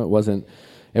me, It wasn't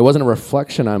a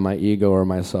reflection on my ego or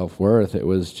my self-worth. It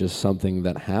was just something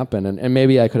that happened. And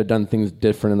maybe I could have done things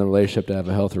different in the relationship to have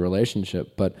a healthy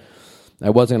relationship, but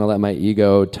I wasn't going to let my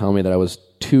ego tell me that I was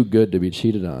too good to be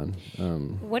cheated on.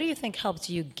 What do you think helped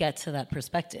you get to that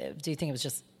perspective? Do you think it was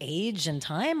just age and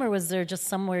time, or was there just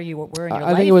somewhere you were in your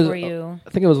life where you... I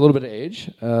think it was a little bit of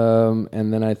age,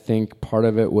 and then I think part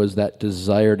of it was that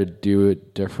desire to do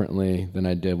it differently than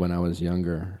I did when I was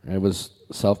younger. It was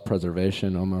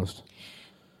self-preservation almost.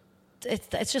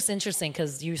 It's just interesting,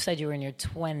 because you said you were in your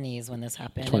 20s when this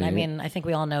happened. 28. And I mean, I think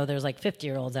we all know there's like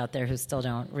 50-year-olds out there who still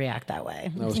don't react that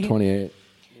way. I was 28.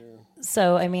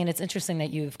 So, I mean, it's interesting that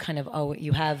you've kind of,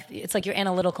 it's like your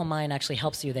analytical mind actually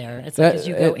helps you there. It's like as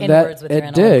you go inwards with your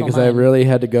analytical mind. It did, because I really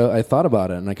had to go, I thought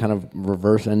about it, and I kind of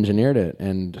reverse engineered it.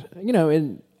 And,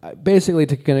 basically,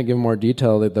 to kind of give more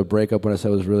detail, the breakup, when I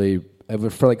said was really,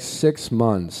 for like 6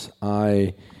 months,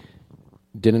 I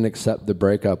didn't accept the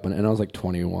breakup, and I was like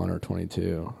 21 or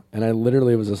 22. And I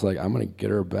literally was just like, I'm going to get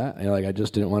her back. I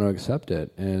just didn't want to accept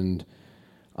it. And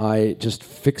I just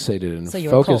fixated and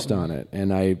focused on it, and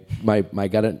my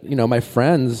got it. My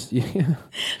friends,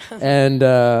 and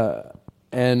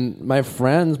my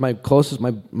friends, my closest,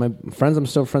 my friends I'm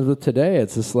still friends with today.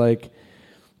 It's just like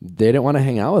they didn't want to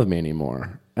hang out with me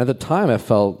anymore. At the time, I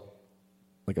felt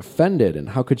like offended, and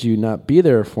how could you not be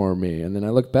there for me? And then I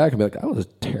look back and be like, I was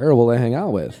terrible to hang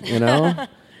out with, and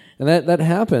that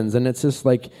happens, and it's just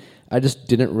like I just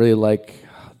didn't really like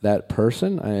that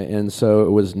person, and so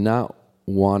it was not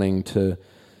wanting to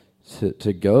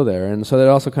go there. And so that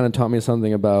also kind of taught me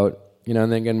something about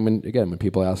and then when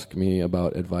people ask me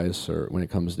about advice or when it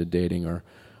comes to dating or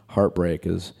heartbreak,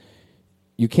 is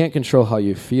you can't control how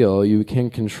you feel. You can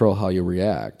control how you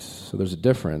react. So there's a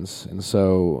difference. And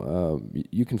so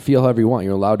you can feel however you want.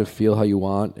 You're allowed to feel how you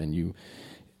want, and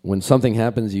when something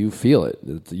happens, you feel it.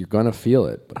 You're going to feel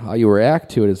it. But how you react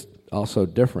to it is also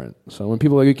different. So when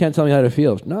people are like, you can't tell me how to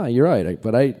feel. No, you're right.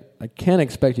 But I can't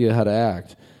expect you how to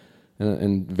act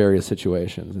in various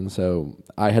situations. And so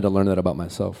I had to learn that about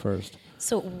myself first.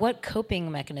 So what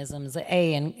coping mechanisms,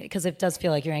 and because it does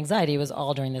feel like your anxiety was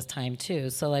all during this time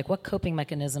too. So like what coping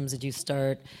mechanisms did you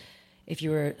start, if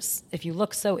you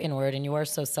look so inward and you are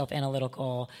so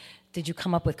self-analytical, did you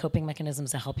come up with coping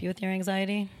mechanisms to help you with your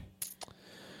anxiety?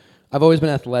 I've always been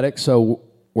athletic, so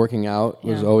working out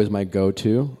was always my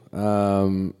go-to.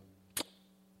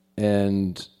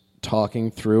 And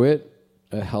talking through it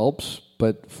helps,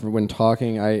 but when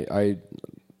talking,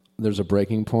 there's a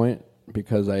breaking point.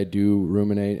 Because I do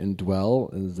ruminate and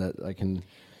dwell, is that I can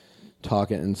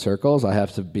talk it in circles. I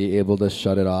have to be able to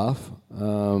shut it off.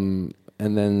 And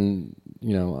then,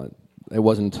 it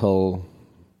wasn't until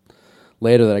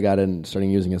later that I got in starting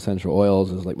using essential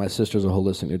oils. It was like my sister's a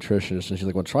holistic nutritionist, and she's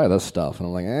like, well, try this stuff. And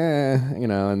I'm like,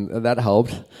 and that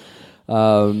helped.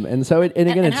 And so, and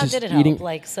again, it's how just did it help? eating.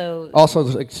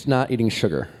 Also, it's not eating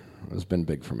sugar has been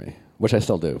big for me, which I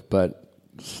still do, but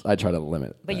I try to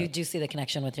limit. But you do see the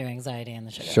connection with your anxiety and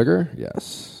the sugar. Sugar,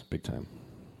 yes, big time.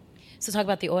 So talk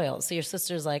about the oils. So your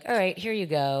sister's like, all right, here you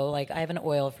go. Like, I have an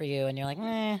oil for you. And you're like,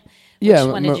 Which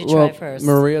one did you try first?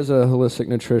 Maria's a holistic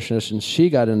nutritionist, and she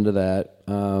got into that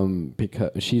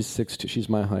because she's 6'2", she's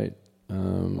my height.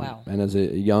 Wow. And as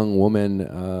a young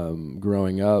woman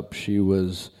growing up, she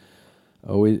was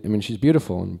always, she's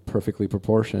beautiful and perfectly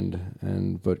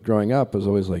proportioned. But growing up, I was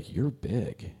always like, you're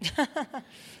big.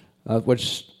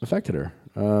 Which affected her.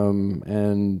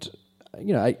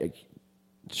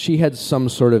 She had some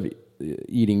sort of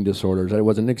eating disorders. It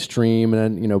wasn't extreme,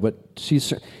 but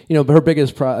she's, but her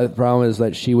biggest problem is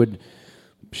that she would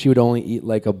only eat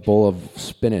like a bowl of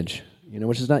spinach,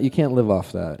 which is not, you can't live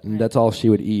off that. And that's all she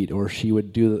would eat, or she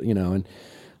would do,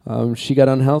 she got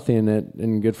unhealthy in it,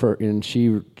 and and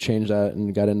she changed that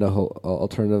and got into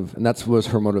alternative, and that was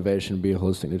her motivation to be a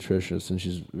holistic nutritionist, and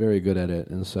she's very good at it.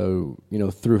 And so,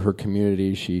 through her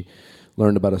community, she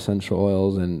learned about essential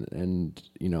oils, and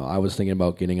I was thinking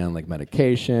about getting on like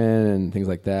medication and things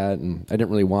like that, and I didn't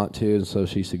really want to, and so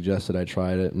she suggested I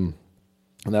tried it, and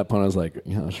at that point I was like,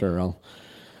 sure, it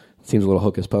seems a little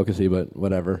hocus pocusy, but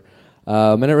whatever.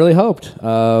 And it really helped,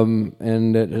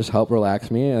 and it just helped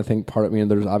relax me. I think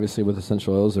there's obviously with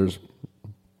essential oils, there's,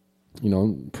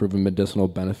 proven medicinal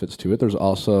benefits to it. There's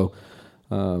also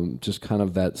just kind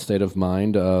of that state of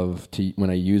mind when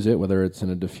I use it, whether it's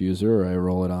in a diffuser or I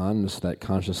roll it on, just that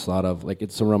conscious thought of, like,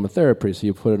 it's aromatherapy, so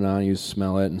you put it on, you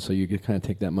smell it, and so you could kind of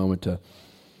take that moment to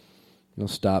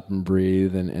stop and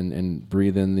breathe and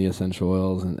breathe in the essential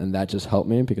oils, and that just helped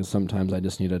me, because sometimes I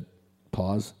just need to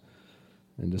pause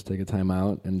and just take a time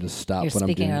out and just stop what I'm doing.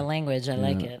 You're speaking our language. I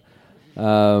like it.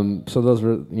 So those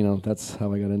were, that's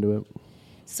how I got into it.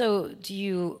 So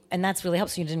and that's really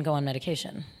helps you didn't go on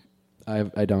medication.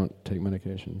 I don't take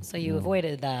medication. So you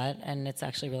avoided that, and it's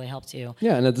actually really helped you.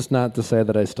 Yeah, and it's not to say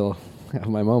that I still have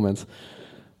my moments,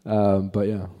 but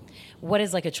yeah. What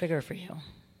is like a trigger for you?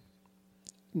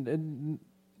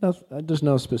 There's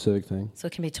no specific thing. So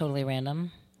it can be totally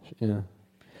random? Yeah.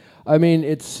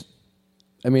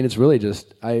 It's really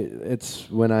just it's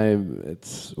when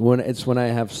I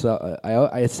have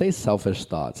I say selfish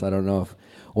thoughts. I don't know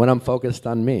when I'm focused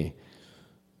on me,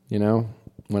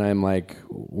 when I'm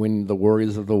when the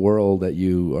worries of the world that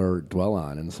you dwell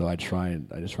on, and so I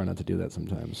just try not to do that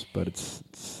sometimes. But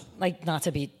it's like, not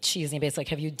to be cheesy, but it's like,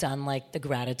 have you done like the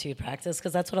gratitude practice?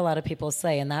 Because that's what a lot of people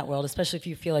say in that world, especially if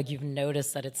you feel like you've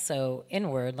noticed that it's so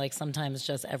inward. Like sometimes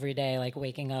just every day, like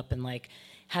waking up and like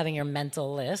having your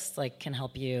mental list can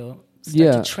help you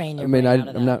start to train your brain out of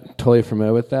that. I'm not totally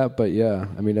familiar with that, but yeah,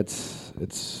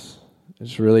 it's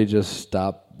really just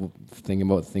stop thinking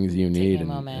about things you need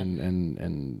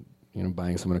and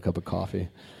buying someone a cup of coffee.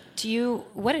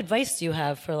 What advice do you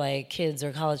have for like kids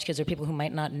or college kids or people who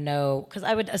might not know? Because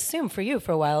I would assume for you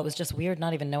for a while it was just weird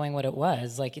not even knowing what it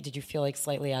was. Like, did you feel like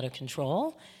slightly out of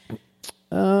control?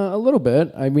 A little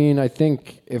bit. I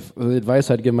think if the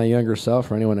advice I'd give my younger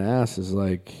self or anyone to ask is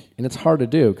and it's hard to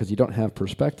do because you don't have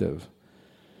perspective.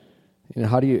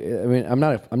 How do you? I'm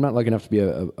not lucky enough to be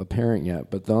a parent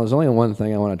yet, but there's only one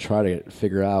thing I want to try to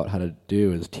figure out how to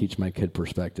do is teach my kid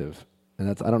perspective, and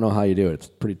I don't know how you do it. It's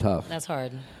pretty tough. That's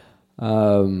hard.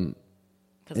 Because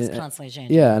because it's constantly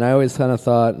changing. Yeah, and I always kind of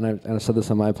thought, and I said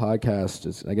this on my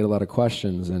podcast, I get a lot of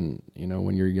questions, and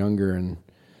when you're younger, and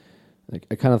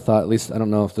I kind of thought, at least I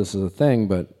don't know if this is a thing,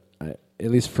 but at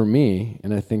least for me,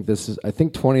 and I think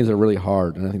 20s are really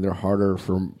hard, and I think they're harder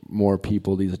for more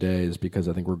people these days because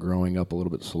I think we're growing up a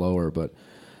little bit slower. But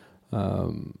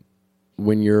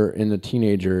when you're in a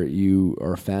teenager, you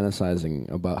are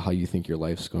fantasizing about how you think your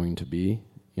life's going to be.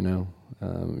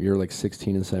 You're like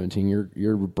 16 and 17.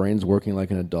 Your brain's working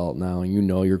like an adult now, and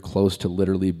you're close to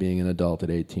literally being an adult at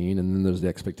 18. And then there's the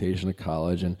expectation of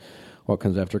college and what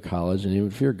comes after college. And even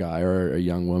if you're a guy or a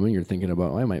young woman, you're thinking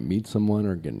about, I might meet someone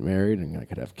or get married, and I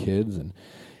could have kids. And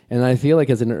I feel like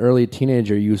as an early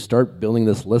teenager, you start building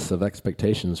this list of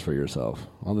expectations for yourself,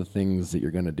 all the things that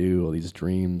you're going to do, all these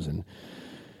dreams, and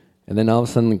then all of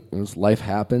a sudden, life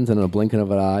happens, and in a blink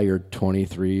of an eye, you're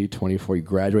 23, 24, you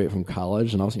graduate from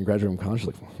college, and all of a sudden you graduate from college,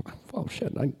 you're like, oh,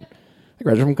 shit, I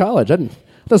graduated from college.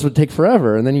 This would take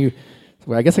forever. And then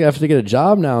I guess I have to get a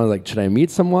job now. Like, should I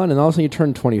meet someone? And all of a sudden you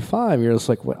turn 25, and you're just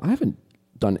like, what? I haven't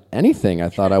done anything I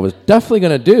thought I was definitely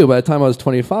going to do by the time I was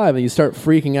 25, and you start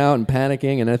freaking out and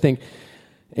panicking, and I think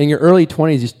in your early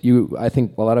 20s, I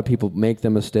think a lot of people make the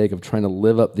mistake of trying to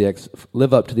live up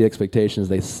to the expectations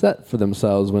they set for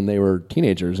themselves when they were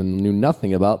teenagers and knew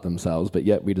nothing about themselves. But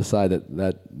yet we decide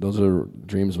that those are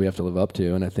dreams we have to live up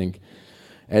to. And I think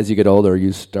as you get older,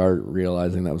 you start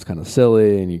realizing that was kind of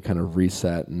silly, and you kind of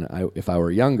reset. And if I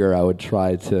were younger, I would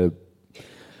try to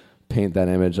paint that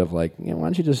image of like, why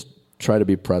don't you just try to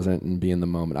be present and be in the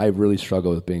moment. I really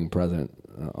struggle with being present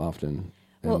often.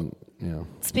 Well,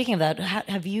 speaking of that,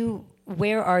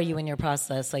 where are you in your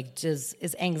process? Like,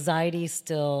 is anxiety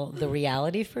still the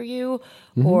reality for you,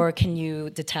 or can you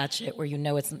detach it where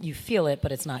you feel it,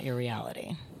 but it's not your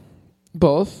reality?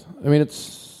 Both. I mean,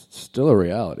 it's still a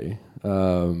reality,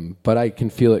 but I can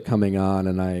feel it coming on,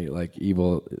 and I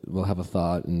will have a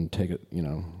thought and take it.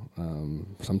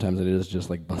 Sometimes it is just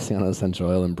like busting on essential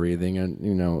oil and breathing,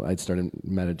 and I'd started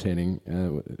meditating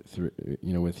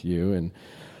with you and.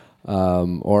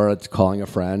 Or it's calling a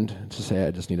friend to say, I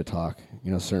just need to talk.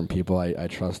 Certain people I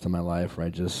trust in my life where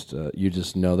you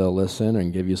just know they'll listen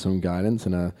and give you some guidance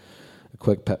and a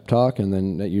quick pep talk, and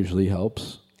then that usually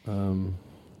helps. Do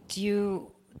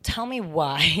you tell me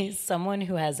why someone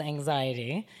who has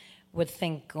anxiety would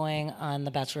think going on The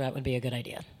Bachelorette would be a good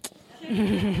idea?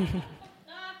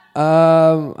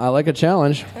 I like a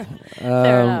challenge.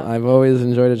 I've always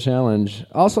enjoyed a challenge.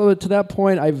 Also, to that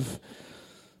point,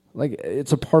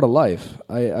 it's a part of life.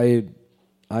 I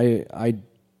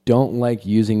don't like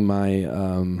using my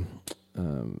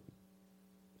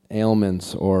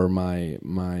ailments or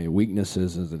my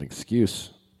weaknesses as an excuse.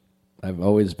 I've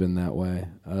always been that way,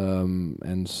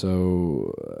 and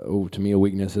so to me, a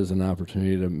weakness is an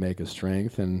opportunity to make a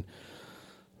strength. And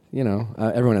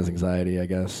everyone has anxiety, I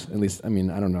guess. At least, I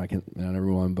don't know. Not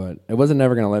everyone, but it wasn't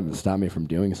never going to stop me from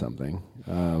doing something.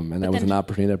 And that was an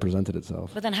opportunity that presented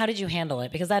itself. But then how did you handle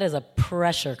it? Because that is a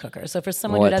pressure cooker. So for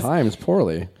someone who at times,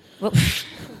 poorly. Well,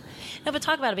 no, but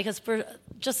talk about it, because for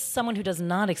just someone who does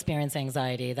not experience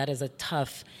anxiety, that is a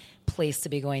tough place to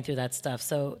be going through that stuff.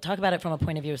 So talk about it from a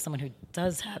point of view of someone who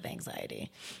does have anxiety.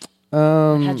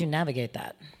 How'd you navigate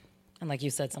that? And like you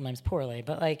said, sometimes poorly.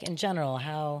 But like in general,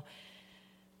 how...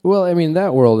 Well,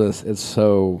 that world it's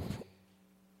so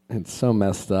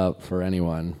messed up for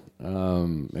anyone.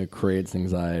 It creates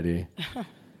anxiety.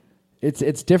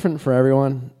 It's different for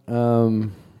everyone.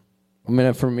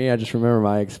 For me, I just remember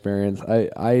my experience.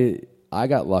 I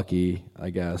got lucky, I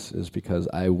guess, is because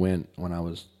I went when I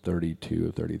was 32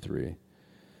 or 33.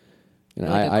 You're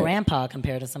like a grandpa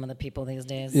compared to some of the people these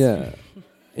days. Yeah.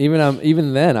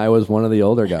 Even then, I was one of the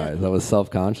older guys. I was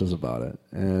self-conscious about it,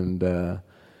 and.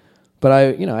 But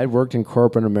I'd worked in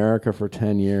corporate America for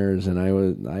 10 years, and I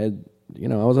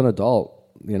was an adult,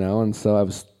 and so I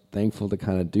was thankful to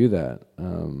kind of do that.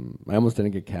 I almost didn't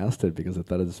get casted because I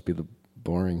thought I'd just be the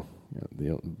boring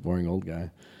old guy.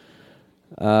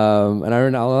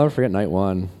 And I'll never forget night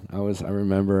one. I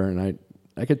remember, and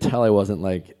I could tell I wasn't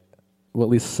at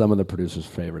least some of the producers'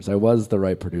 favorites. I was the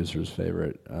right producer's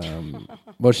favorite.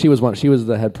 Well, she was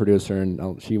the head producer,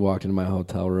 and she walked into my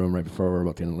hotel room right before we were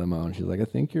about to get in the limo, and she's like, I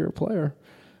think you're a player.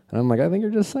 And I'm like, I think you're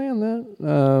just saying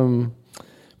that.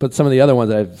 But some of the other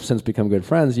ones that I've since become good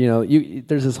friends,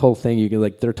 there's this whole thing,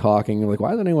 they're talking, you're like,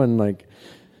 why isn't anyone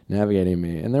navigating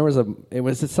me? And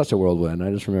it's such a whirlwind.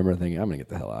 I just remember thinking, I'm going to get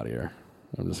the hell out of here.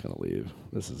 I'm just going to leave.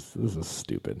 This is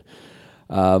stupid.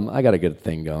 I got a good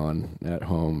thing going at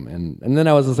home, and then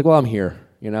I was just like, well, I'm here,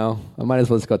 I might as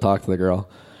well just go talk to the girl.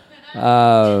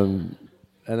 And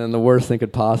then the worst thing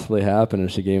could possibly happen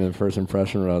is she gave me the first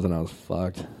impression rose, and I was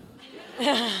fucked.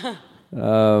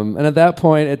 And at that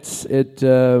point,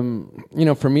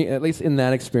 for me, at least in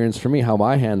that experience, for me, how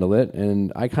I handle it,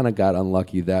 and I kind of got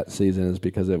unlucky that season is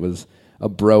because it was a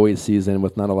bro-y season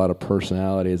with not a lot of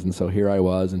personalities, and so here I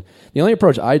was. And the only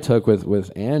approach I took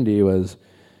with Andy was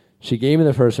she gave me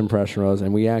the first impression rose,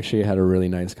 and we actually had a really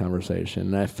nice conversation,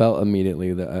 and I felt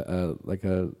immediately like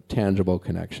a tangible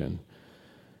connection.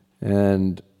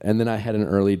 And then I had an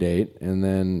early date, and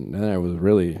then I was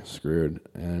really screwed.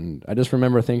 And I just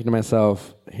remember thinking to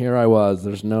myself, here I was,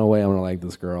 there's no way I'm going to like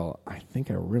this girl. I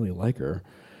think I really like her.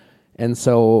 And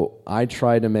so I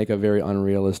tried to make a very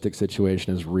unrealistic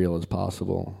situation as real as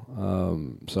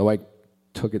possible. So I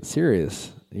took it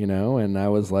serious, and I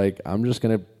was like, I'm just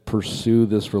going to pursue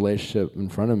this relationship in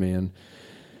front of me. And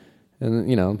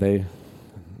I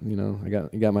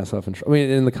got myself in trouble. I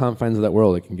mean, in the confines of that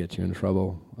world, it can get you in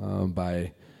trouble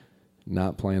by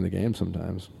not playing the game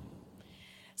sometimes.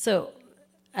 So,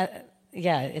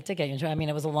 yeah, it did get you in trouble. I mean,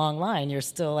 it was a long line. You're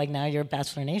still now you're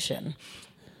Bachelor Nation.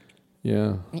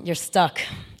 Yeah. You're stuck.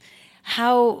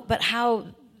 So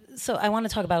I want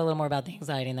to talk about a little more about the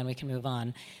anxiety, and then we can move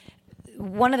on.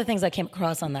 One of the things I came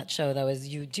across on that show, though, is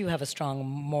you do have a strong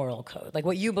moral code. Like,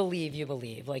 what you believe, you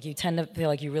believe. Like, you tend to feel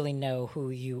like you really know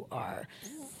who you are,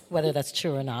 whether that's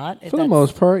true or not. For the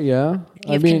most part, yeah.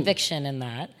 You have conviction in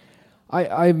that.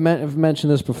 I've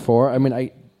mentioned this before. I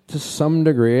mean, to some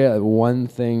degree, one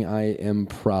thing I am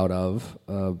proud of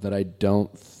that I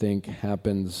don't think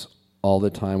happens all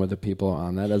the time with the people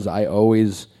on that is I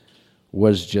always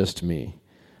was just me.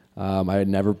 I had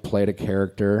never played a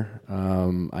character. I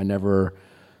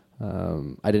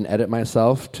didn't edit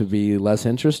myself to be less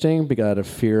interesting because I had a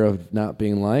fear of not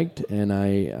being liked, and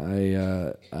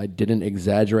I didn't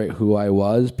exaggerate who I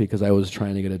was because I was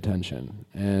trying to get attention.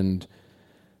 And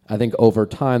I think over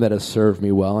time that has served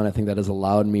me well, and I think that has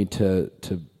allowed me to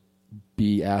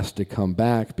be asked to come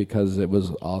back because it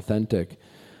was authentic.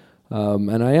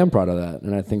 And I am proud of that.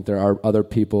 And I think there are other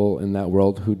people in that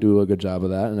world who do a good job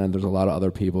of that. And then there's a lot of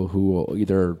other people who will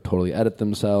either totally edit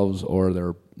themselves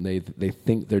or they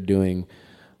think they're doing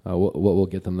what will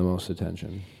get them the most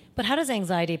attention. But how does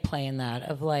anxiety play in that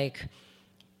of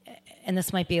and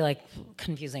this might be a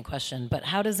confusing question, but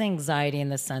how does anxiety in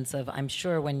the sense of, I'm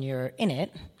sure when you're in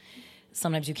it,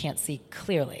 sometimes you can't see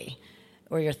clearly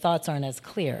or your thoughts aren't as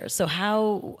clear. So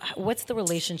what's the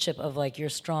relationship of your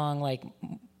strong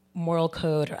moral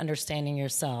code or understanding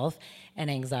yourself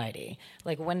and anxiety?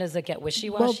 When does it get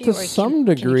wishy-washy? Well, to some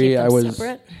degree,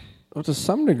 to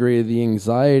some degree, the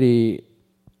anxiety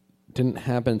didn't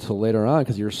happen until later on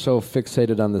because you're so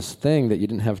fixated on this thing that you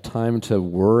didn't have time to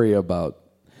worry about.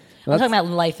 I'm talking about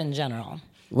life in general.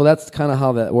 Well, that's kind of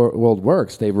how that world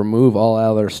works. They remove all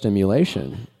other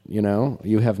stimulation.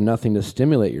 You have nothing to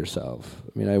stimulate yourself.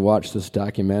 I mean, I watched this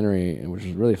documentary, which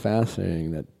is really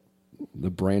fascinating, that the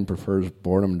brain prefers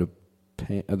boredom to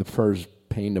pain, prefers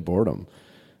pain to boredom,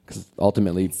 because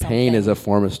ultimately pain is a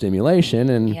form of stimulation,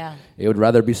 and it would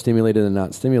rather be stimulated than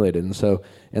not stimulated. And so,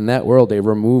 in that world, they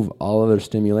remove all other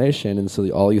stimulation, and so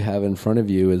all you have in front of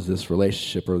you is this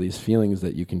relationship or these feelings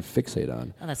that you can fixate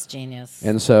on. Oh, that's genius.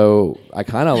 And so, I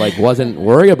kind of wasn't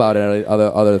worried about it,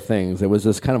 other things. It was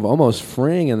just kind of almost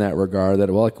freeing in that regard. That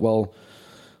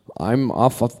I'm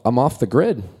off the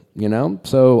grid.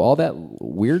 So all that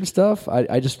weird stuff,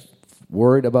 I just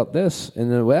worried about this,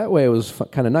 and then that way it was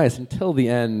kind of nice until the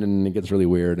end, and it gets really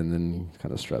weird, and then you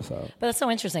kind of stress out. But that's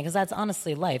so interesting because that's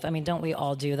honestly life. I mean, don't we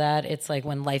all do that? It's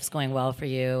when life's going well for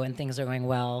you and things are going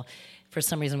well, for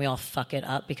some reason we all fuck it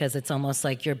up because it's almost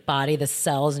like your body, the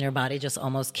cells in your body just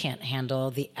almost can't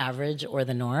handle the average or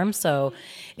the norm. So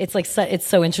it's it's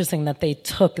so interesting that they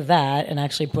took that and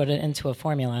actually put it into a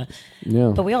formula.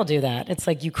 Yeah. But we all do that. It's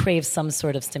you crave some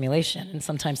sort of stimulation, and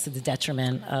sometimes to the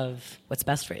detriment of what's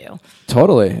best for you.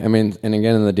 Totally. I mean, and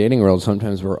again, in the dating world,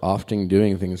 sometimes we're often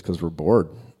doing things because we're bored.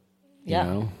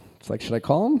 Yeah. It's should I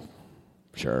call him?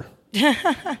 Sure. Nah,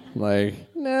 I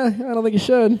don't think you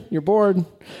should. You're bored.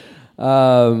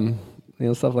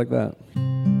 Stuff like that.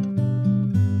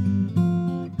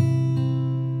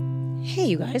 Hey,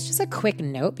 you guys, just a quick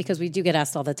note because we do get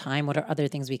asked all the time, what are other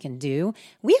things we can do?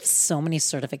 We have so many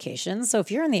certifications. So if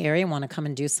you're in the area and want to come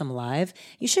and do some live,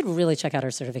 you should really check out our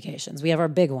certifications. We have our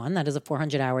big one. That is a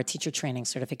 400-hour teacher training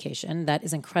certification. That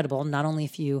is incredible, not only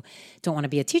if you don't want to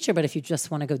be a teacher, but if you just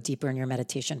want to go deeper in your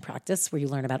meditation practice, where you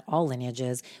learn about all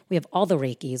lineages. We have all the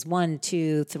Reikis, 1,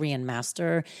 2, 3, and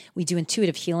Master. We do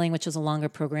intuitive healing, which is a longer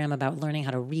program about learning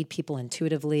how to read people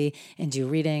intuitively and do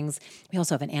readings. We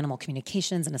also have an animal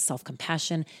communications and a self-compassion.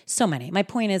 So many. My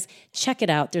point is, check it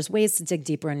out. There's ways to dig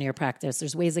deeper into your practice.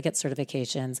 There's ways to get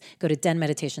certifications. Go to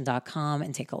denmeditation.com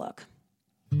and take a look.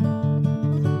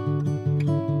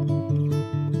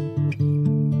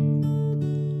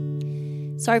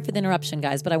 Sorry for the interruption,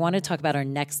 guys, but I want to talk about our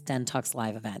next Den Talks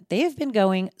Live event. They have been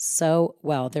going so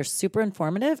well. They're super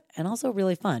informative and also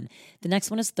really fun. The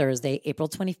next one is Thursday, April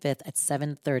 25th at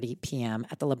 7:30 p.m.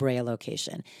 at the La Brea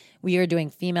location. We are doing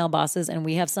female bosses, and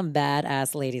we have some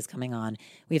badass ladies coming on.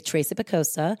 We have Tracy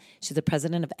Picosta. She's the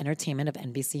president of entertainment of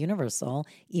NBC Universal,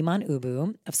 Iman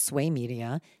Ubu of Sway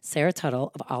Media, Sarah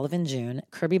Tuttle of Olive and June,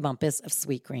 Kirby Bumpus of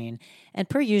Sweet Green, and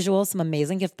per usual, some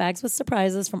amazing gift bags with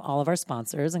surprises from all of our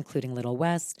sponsors, including Little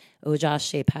West, Ojas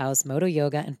Shape House, Moto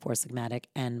Yoga, and Four Sigmatic,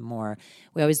 and more.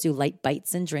 We always do light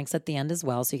bites and drinks at the end as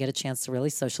well, so you get a chance to really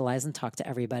socialize and talk to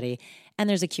everybody. And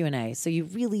there's a Q&A, so you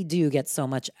really do get so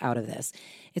much out of this.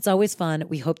 It's always fun.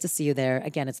 We hope to see you there.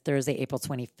 Again, it's Thursday, April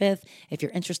 25th. If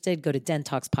you're interested, go to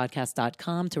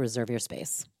dentalkspodcast.com to reserve your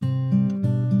space.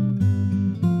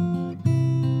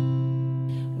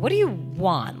 What do you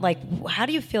want? Like, how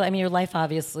do you feel? I mean, your life,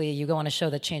 obviously, you go on a show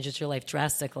that changes your life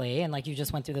drastically. And like, you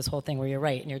just went through this whole thing where you're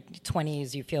right. In your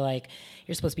 20s, you feel like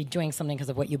you're supposed to be doing something because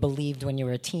of what you believed when you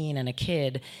were a teen and a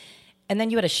kid. And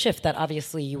then you had a shift that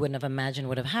obviously you wouldn't have imagined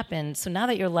would have happened. So now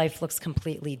that your life looks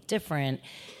completely different,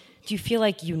 do you feel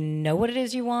like you know what it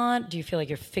is you want? Do you feel like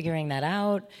you're figuring that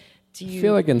out? I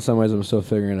feel like in some ways I'm still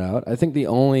figuring it out. I think the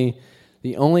only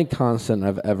constant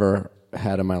I've ever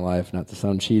had in my life, not to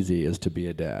sound cheesy, is to be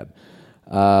a dad,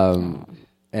 and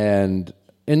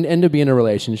to be in a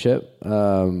relationship.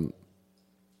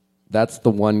 That's the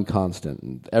one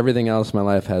constant. Everything else in my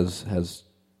life has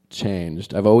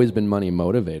changed. I've always been money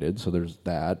motivated, so there's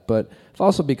that. But I've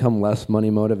also become less money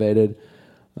motivated.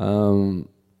 I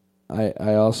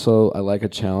like a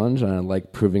challenge, and I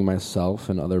like proving myself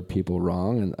and other people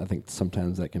wrong. And I think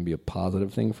sometimes that can be a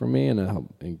positive thing for me, and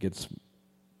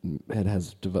it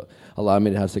has allowed me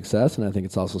to have success, and I think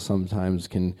it's also sometimes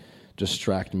can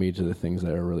distract me to the things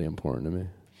that are really important to me.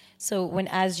 So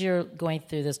as you're going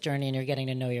through this journey and you're getting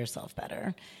to know yourself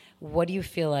better, what do you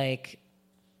feel like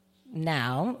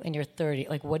now in your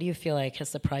 30s, like what do you feel like has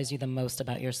surprised you the most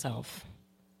about yourself?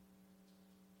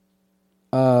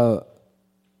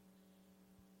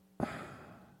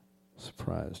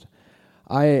 Surprised.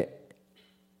 I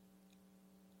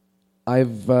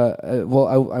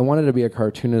wanted to be a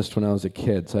cartoonist when I was a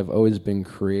kid, so I've always been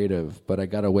creative, but I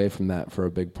got away from that for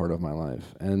a big part of my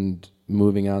life. And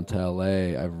moving out to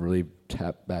LA, I've really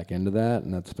tapped back into that,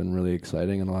 and that's been really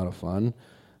exciting and a lot of fun,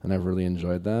 and I've really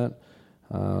enjoyed that.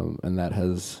 And that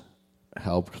has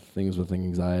helped things with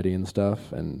anxiety and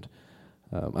stuff. And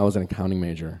I was an accounting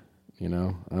major,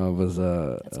 I was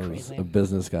a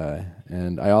business guy,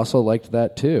 and I also liked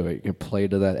that too. It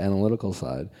played to that analytical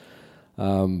side.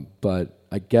 But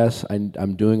I guess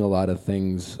I'm doing a lot of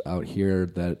things out here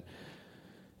that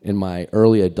in my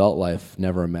early adult life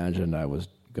never imagined I was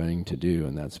going to do,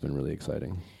 and that's been really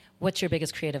exciting. What's your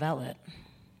biggest creative outlet?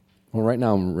 Well, right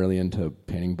now I'm really into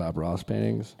painting Bob Ross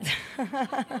paintings.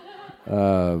 That's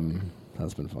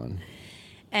been fun.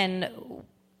 And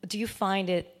do you find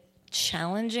it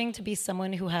challenging to be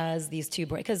someone who has these two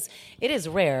brains? Because it is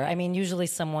rare. I mean, usually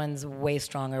someone's way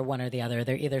stronger one or the other.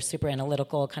 They're either super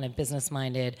analytical, kind of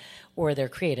business-minded, or they're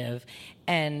creative.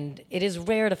 And it is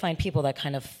rare to find people that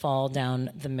kind of fall down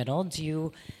the middle. Do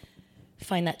you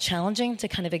find that challenging to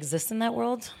kind of exist in that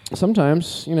world?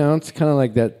 Sometimes. It's kind of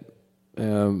like that,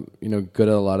 good at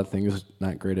a lot of things,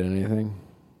 not great at anything,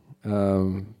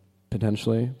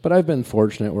 potentially. But I've been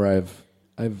fortunate where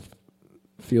I've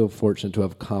feel fortunate to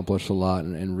have accomplished a lot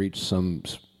and reached some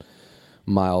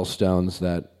milestones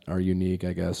that are unique,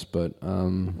 I guess. But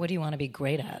what do you want to be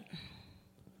great at?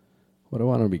 What do I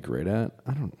want to be great at?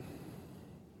 I don't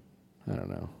know. I don't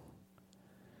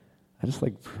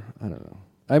know.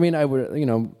 I mean, I would,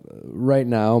 right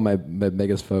now my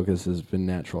biggest focus has been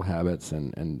natural habits,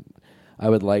 and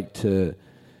I would like to.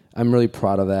 I'm really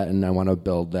proud of that, and I want to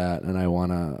build that, and I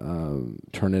want to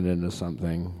turn it into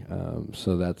something.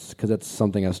 So that's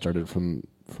something I started from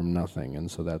nothing, and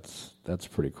so that's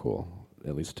pretty cool,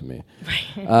 at least to me. Right.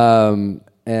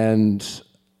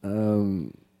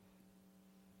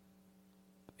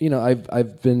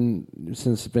 I've been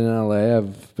since been in LA.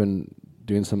 I've been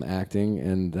doing some acting,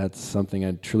 and that's something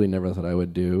I truly never thought I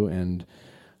would do, and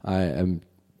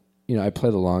I play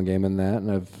the long game in that, and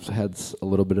I've had a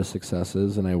little bit of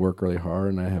successes, and I work really hard,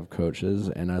 and I have coaches,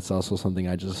 and that's also something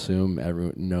I just assume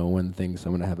no one thinks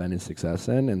I'm going to have any success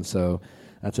in, and so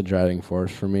that's a driving force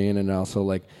for me. And then also,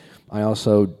 I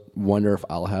also wonder if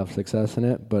I'll have success in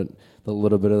it, but the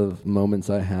little bit of moments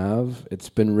I have, it's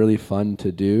been really fun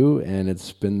to do, and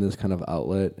it's been this kind of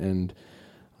outlet, and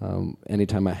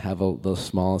anytime I have the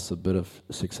smallest bit of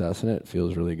success in it, it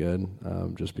feels really good,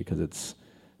 just because it's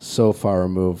so far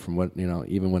removed from what,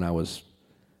 even when I was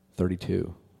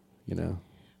 32, Well,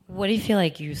 What do you feel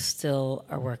like you still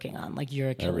are working on? Like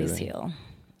your Achilles Everything. heel?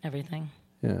 Everything?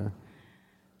 Yeah.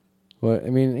 Well, I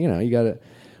mean, you gotta,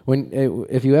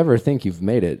 if you ever think you've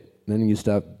made it, then you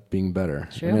stop being better.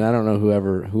 True. I mean, I don't know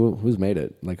who's made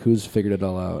it, like who's figured it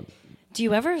all out. Do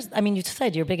you ever, I mean, you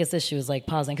said your biggest issue is like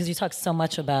pausing because you talk so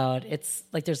much about it's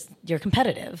like you're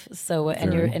competitive. So,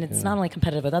 and Sure, it's not only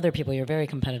competitive with other people, you're very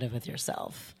competitive with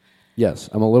yourself. Yes,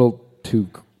 I'm a little too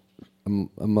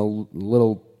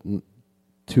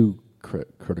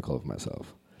critical of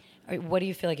myself. All right, what do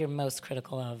you feel like you're most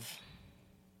critical of?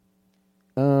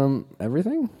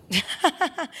 Everything.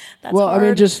 That's Well, hard. I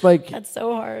mean, just like, That's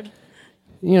so hard.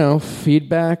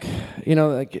 feedback.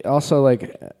 Like also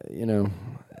like,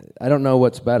 I don't know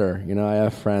what's better. I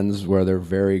have friends where they're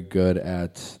very good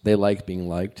they like being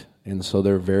liked, and so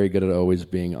they're very good at always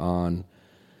being on,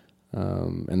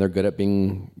 and they're good at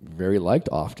being very liked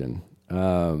often.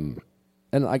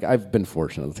 And like I've been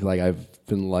fortunate, like I've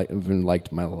been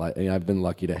liked my life. I've been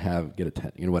lucky to get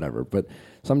attention, whatever. But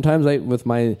sometimes with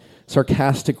my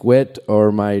sarcastic wit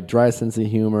or my dry sense of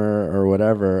humor or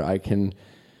whatever, I can.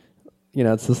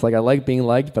 It's just like I like being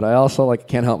liked, but I also like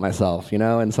can't help myself,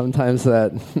 And sometimes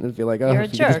that I feel like, oh, You're a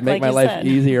if you could just jerk, make like my you life said.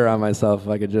 easier on myself, if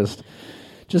I could just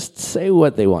say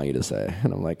what they want you to say,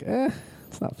 and I'm like,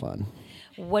 it's not fun.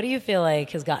 What do you feel like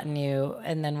has gotten you,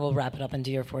 and then we'll wrap it up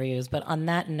into your 4 years, but on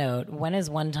that note, when is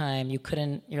one time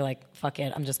you're like, fuck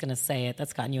it, I'm just going to say it,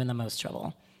 that's gotten you in the most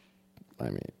trouble? I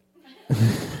mean,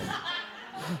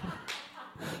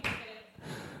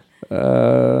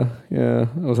 yeah,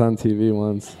 I was on TV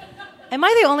once. Am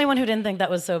I the only one who didn't think that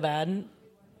was so bad?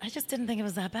 I just didn't think it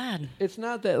was that bad. It's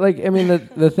not that, like, I mean,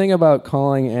 the thing about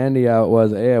calling Andy out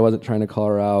was, I wasn't trying to call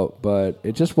her out, but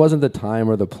it just wasn't the time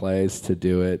or the place to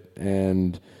do it.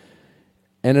 And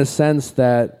in a sense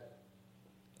that,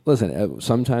 listen,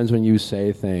 sometimes when you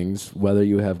say things, whether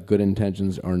you have good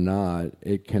intentions or not,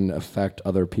 it can affect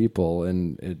other people,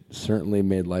 and it certainly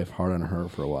made life hard on her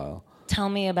for a while. Tell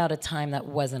me about a time that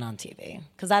wasn't on TV,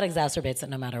 because that exacerbates it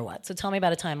no matter what. So tell me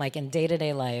about a time, like in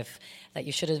day-to-day life, that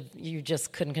you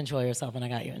just couldn't control yourself and I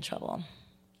got you in trouble.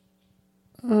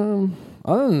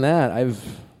 Other than that,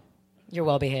 You're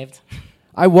well behaved.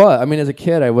 I was. I mean, as a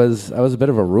kid, I was a bit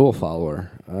of a rule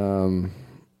follower,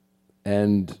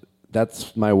 and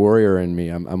that's my warrior in me.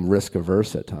 I'm risk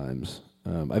averse at times.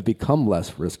 I've become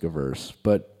less risk averse,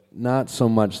 but not so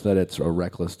much that it's a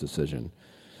reckless decision.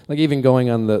 Like even going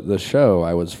on the show,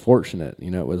 I was fortunate.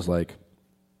 It was like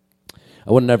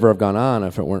I would never have gone on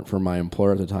if it weren't for my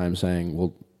employer at the time saying,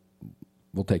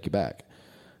 "We'll take you back,"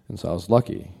 and so I was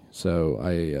lucky. So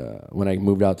when I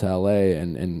moved out to LA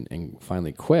and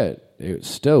finally quit, it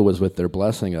still was with their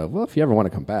blessing of, well, if you ever want to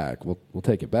come back, we'll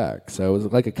take it back. So it was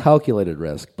like a calculated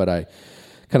risk, but I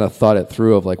kind of thought it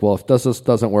through of like, well, if this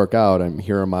doesn't work out,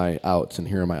 here are my outs and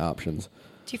here are my options.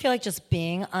 Do you feel like just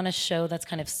being on a show that's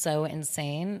kind of so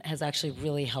insane has actually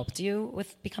really helped you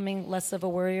with becoming less of a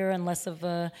worrier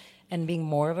and being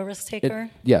more of a risk taker?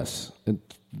 Yes.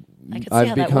 I could see I've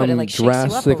how that become would. It like shakes you up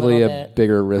drastically a a little bit.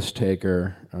 bigger risk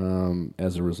taker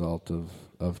as a result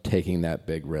of taking that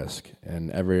big risk. And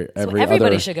So everybody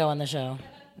everybody should go on the show.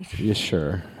 Yeah,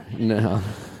 sure. No.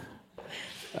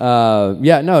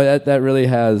 That really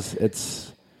has,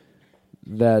 it's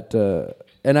that,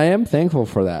 and I am thankful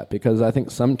for that, because I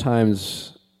think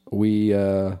sometimes we,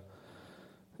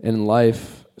 in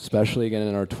life, especially again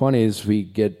in our 20s, we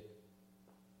get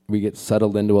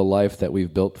settled into a life that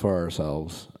we've built for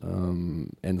ourselves,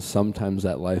 and sometimes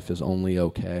that life is only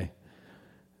okay,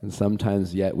 and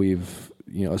sometimes yet we've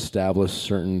established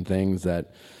certain things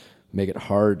that make it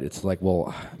hard. It's like,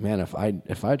 well, man,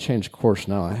 if I change course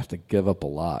now, I have to give up a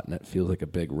lot, and it feels like a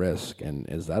big risk. And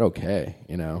is that okay?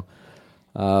 And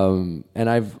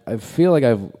I feel like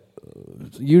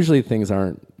usually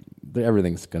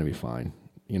everything's going to be fine.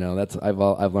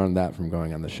 I've learned that from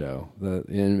going on the show,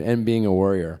 and being a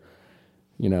warrior.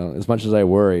 As much as I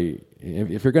worry,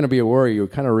 if you're going to be a warrior, you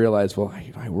kind of realize, well,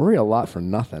 I worry a lot for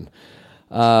nothing.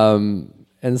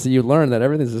 And so you learn that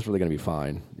everything's just really going to be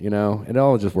fine. It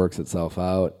all just works itself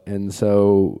out. And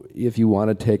so if you want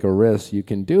to take a risk, you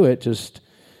can do it. Just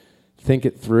think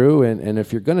it through. And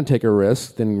if you're going to take a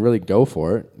risk, then really go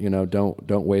for it.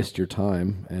 Don't waste your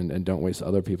time and don't waste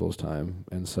other people's time.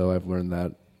 And so I've learned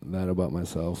that about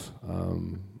myself.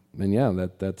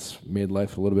 That's made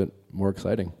life a little bit more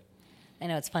exciting. I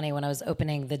know it's funny, when I was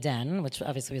opening The Den, which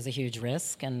obviously was a huge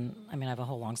risk, and I have a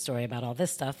whole long story about all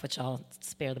this stuff, which I'll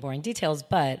spare the boring details,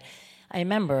 but I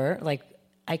remember,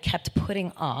 I kept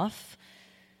putting off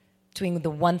doing the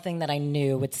one thing that I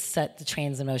knew would set the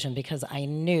trains in motion, because I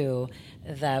knew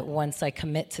that once I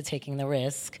commit to taking the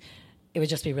risk, it would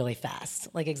just be really fast.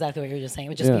 Like exactly what you were just saying. It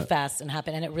would just be fast and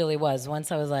happen. And it really was.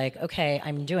 Once I was like, okay,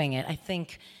 I'm doing it, I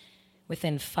think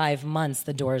within 5 months,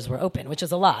 the doors were open, which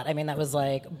is a lot. I mean, that was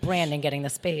like branding, getting the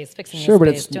space, fixing the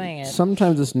space, doing it.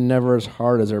 Sometimes it's never as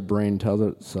hard as our brain tells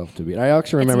itself to be. I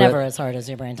actually remember it's never as hard as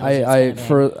your brain tells you it's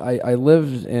going to be. I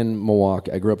lived in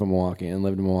Milwaukee. I grew up in Milwaukee and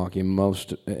lived in Milwaukee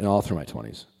all through my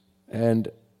 20s. And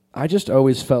I just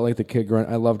always felt like the kid growing.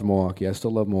 I loved Milwaukee. I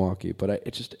still love Milwaukee, but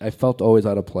I felt always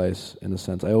out of place in a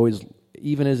sense. I always,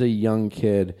 even as a young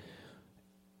kid,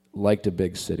 liked a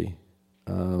big city.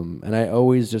 And I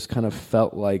always just kind of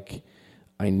felt like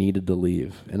I needed to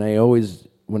leave. And I always,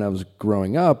 when I was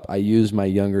growing up, I used my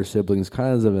younger siblings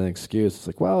kind of as an excuse. It's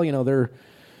like, well, they're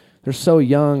so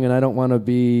young and I don't want to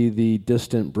be the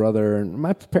distant brother. And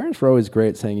my parents were always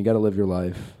great saying, you got to live your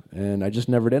life. And I just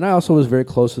never did. And I also was very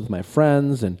close with my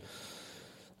friends. And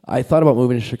I thought about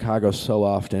moving to Chicago so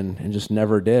often and just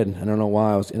never did. I don't know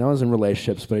why. I was in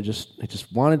relationships, but I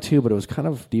just wanted to, but it was kind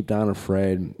of deep down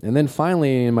afraid. And then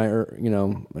finally, in my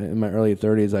early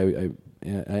 30s, I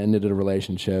ended a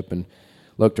relationship and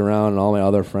looked around, and all my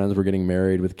other friends were getting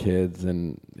married with kids.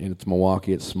 And it's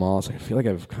Milwaukee, it's small. So I feel like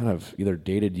I've kind of either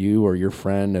dated you or your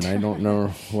friend, and I don't know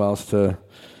who else to.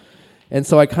 And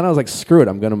so I kind of was like, screw it,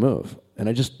 I'm going to move, and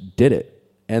I just did it.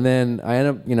 And then I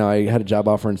ended up, I had a job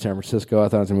offer in San Francisco. I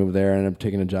thought I was going to move there. I ended up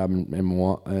taking a job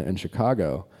in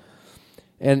Chicago.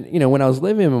 And, when I was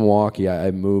living in Milwaukee,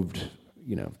 I moved,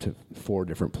 to 4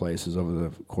 different places over the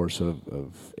course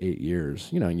of 8 years.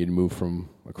 You'd move from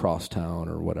across town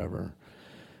or whatever.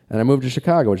 And I moved to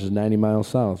Chicago, which is 90 miles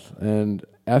south. And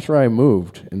after I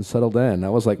moved and settled in, I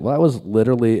was like, well, that was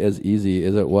literally as easy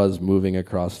as it was moving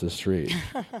across the street.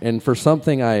 And for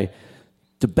something I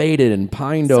debated and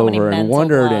pined over and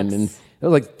wondered and it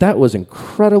was like, that was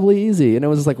incredibly easy. And it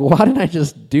was like, why didn't I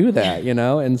just do that,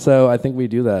 And so I think we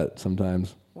do that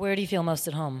sometimes. Where do you feel most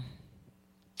at home?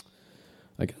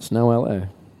 I guess now LA. Yeah.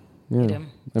 You do?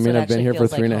 I mean, I've been here for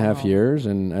 3.5 years,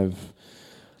 and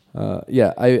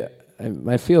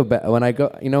I feel bad when I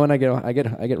go, I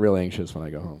get really anxious when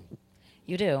I go home.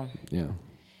 You do? Yeah.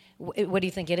 What do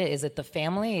you think it is? Is it the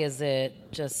family? Is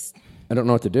it just... I don't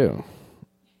know what to do.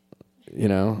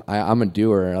 I'm a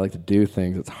doer. I like to do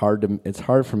things. It's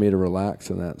hard for me to relax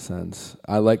in that sense.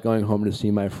 I like going home to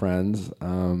see my friends.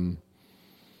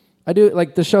 I do,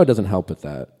 like, the show doesn't help with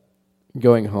that.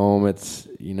 Going home, it's,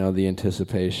 the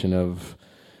anticipation of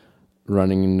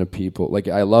running into people. Like,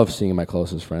 I love seeing my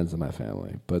closest friends and my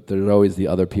family, but there's always the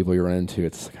other people you run into.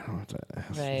 It's like, I don't know what to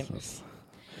ask. Right.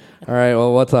 All right,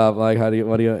 well, what's up? Like,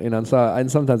 what do you, and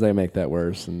sometimes I make that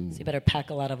worse. And so you better pack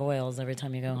a lot of oils every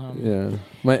time you go home.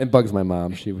 Yeah. It bugs my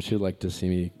mom. She'd like to see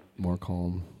me more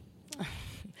calm.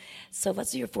 So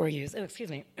let's do your 4 U's. Oh, excuse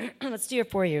me. Let's do your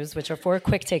 4 U's, which are 4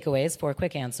 quick takeaways, 4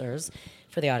 quick answers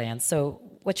for the audience. So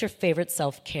what's your favorite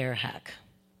self-care hack?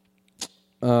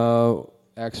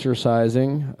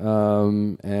 Exercising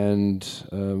and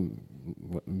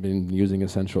been using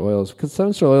essential oils, because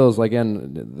essential oils,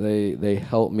 again, they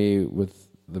help me with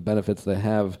the benefits they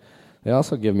have. They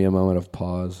also give me a moment of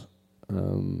pause.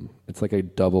 It's like a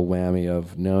double whammy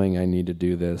of knowing I need to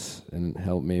do this and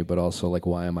help me, but also like,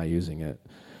 why am I using it?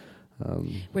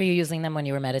 Were you using them when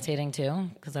you were meditating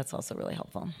too? Because that's also really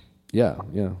helpful. Yeah.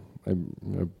 I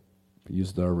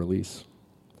used our release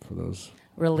for those.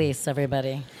 Release,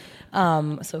 everybody.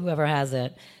 So whoever has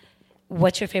it.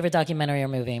 What's your favorite documentary or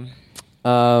movie?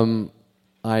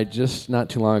 I just not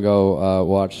too long ago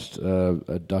watched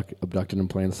Abducted in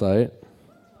Plain Sight.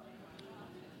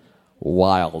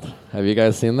 Wild. Have you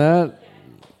guys seen that?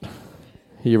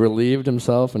 He relieved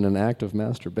himself in an act of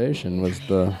masturbation was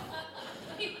the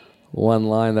one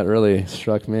line that really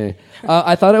struck me.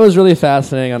 I thought it was really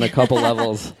fascinating on a couple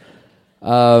levels.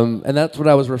 And that's what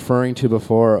I was referring to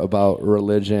before about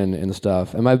religion and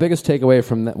stuff. And my biggest takeaway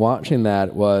from watching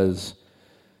that was,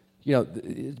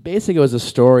 basically it was a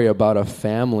story about a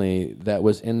family that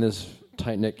was in this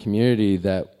tight-knit community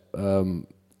that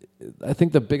I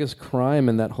think the biggest crime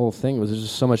in that whole thing was there's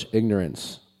just so much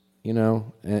ignorance,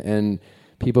 and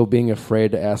people being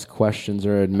afraid to ask questions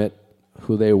or admit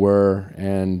who they were.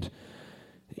 And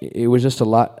it was just a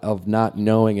lot of not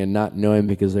knowing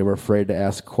because they were afraid to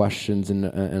ask questions and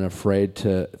afraid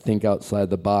to think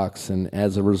outside the box. And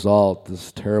as a result,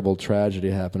 this terrible tragedy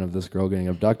happened of this girl getting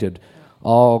abducted.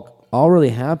 All really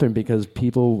happened because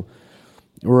people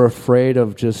were afraid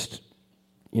of just,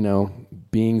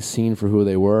 being seen for who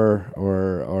they were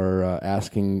or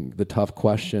asking the tough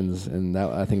questions. And that,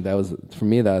 I think that was, for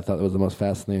me, that I thought that was the most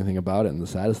fascinating thing about it and the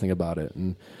saddest thing about it.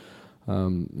 And,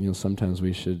 sometimes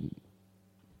we should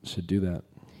do that.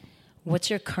 What's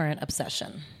your current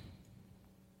obsession?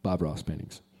 Bob Ross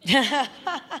paintings.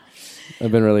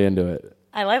 I've been really into it.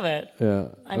 I love it. Yeah,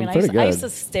 I mean, pretty I used good.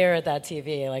 to stare at that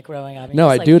TV like growing up. No,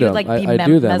 I do them. Like, I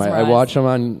do them. I watch them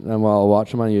on. Well, I'll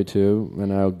watch them on YouTube,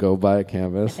 and I'll go buy a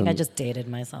canvas. I think I just dated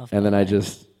myself. And then I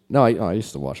just no. I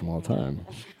used to watch them all the time.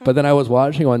 But then I was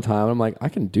watching one time, and I'm like, I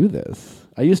can do this.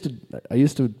 I used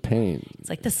to paint. It's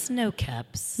like the snow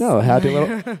caps. No, happy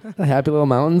little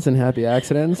mountains and happy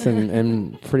accidents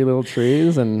and pretty little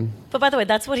trees and. But by the way,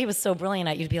 that's what he was so brilliant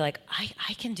at. You'd be like,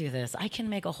 I can do this. I can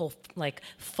make a whole like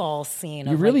fall scene.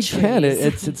 You of, really like, can.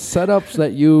 It's set up so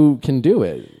that you can do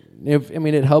it.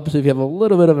 It helps if you have a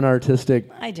little bit of an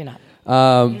artistic. I do not.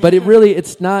 But it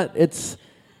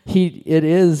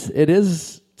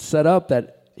is set up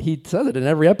that. He says it in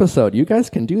every episode. You guys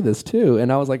can do this too.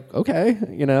 And I was like, okay,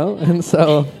 and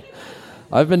so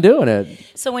I've been doing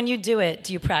it. So when you do it,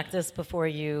 do you practice before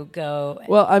you go?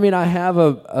 Well, I mean, I have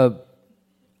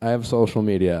I have social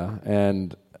media,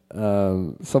 and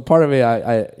so part of it,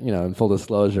 I in full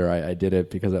disclosure, I did it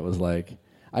because it was like,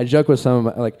 I joke with some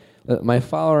of my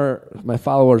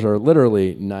followers are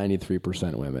literally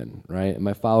 93% women, right? And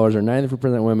my followers are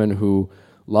 93% women who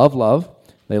love.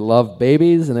 They love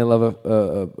babies and they love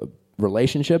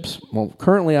relationships. Well,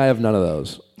 currently I have none of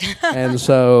those, and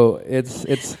so it's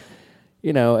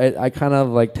I kind of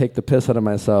like take the piss out of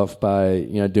myself by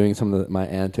doing some of my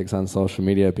antics on social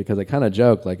media, because I kind of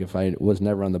joke like if I was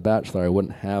never on The Bachelor, I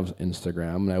wouldn't have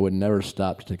Instagram and I would never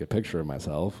stop to take a picture of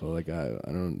myself. Like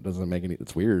doesn't make any.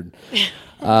 It's weird,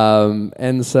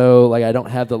 and so like I don't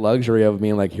have the luxury of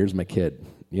being like, here's my kid.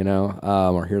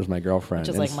 Or here's my girlfriend.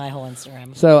 Which is like my whole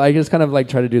Instagram. So I just kind of like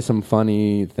try to do some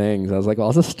funny things. I was like, well,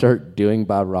 I'll just start doing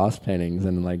Bob Ross paintings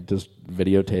and like just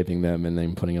videotaping them and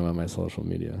then putting them on my social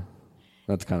media.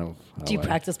 That's kind of how Do you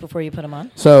practice before you put them on?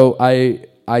 So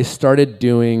I started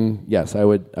doing, yes, I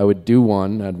would do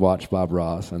one. I'd watch Bob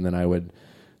Ross and then I would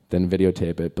then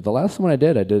videotape it. But the last one I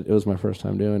did, it was my first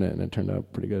time doing it and it turned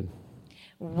out pretty good.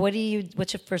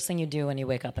 What's your first thing you do when you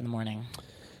wake up in the morning?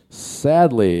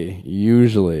 Sadly,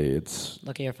 usually it's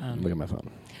look at your phone. Look at my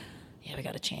phone. Yeah, we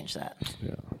got to change that.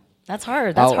 Yeah, that's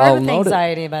hard. That's hard with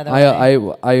anxiety, by the way.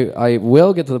 I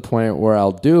will get to the point where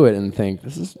I'll do it and think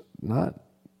this is not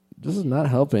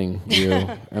helping you,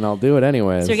 and I'll do it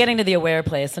anyways. So you're getting to the aware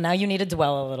place. So now you need to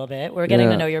dwell a little bit. We're getting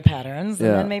to know your patterns, and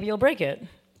then maybe you'll break it.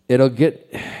 It'll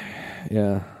get,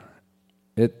 yeah.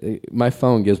 My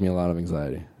phone gives me a lot of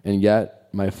anxiety, and yet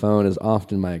my phone is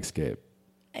often my escape.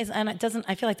 And it doesn't.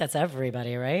 I feel like that's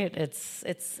everybody, right? It's.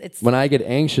 When I get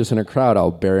anxious in a crowd,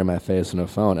 I'll bury my face in a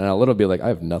phone, and I'll literally be like, I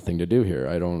have nothing to do here.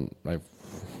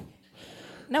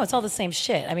 No, it's all the same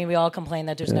shit. I mean, we all complain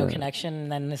that there's no connection,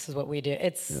 and then this is what we do.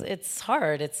 It's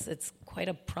hard. It's quite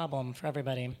a problem for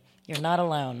everybody. You're not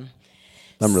alone.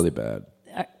 I'm really bad.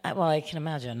 Well, I can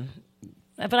imagine.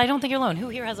 But I don't think you're alone. Who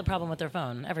here has a problem with their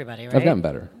phone? Everybody, right? I've gotten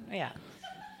better. Yeah.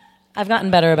 I've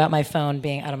gotten better about my phone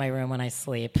being out of my room when I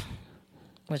sleep,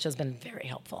 which has been very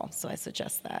helpful. So I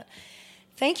suggest that.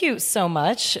 Thank you so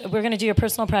much. We're going to do your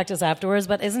personal practice afterwards,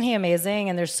 but isn't he amazing?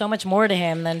 And there's so much more to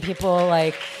him than people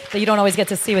like that you don't always get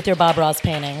to see with your Bob Ross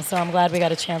painting. So I'm glad we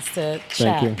got a chance to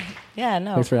chat. Thank you. Yeah,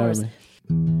 no, Thanks of for course. having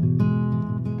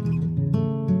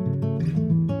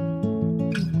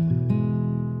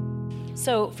me.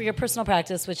 So for your personal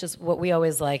practice, which is what we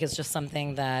always like, is just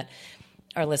something that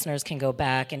our listeners can go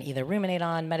back and either ruminate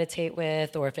on, meditate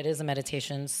with, or if it is a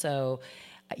meditation. So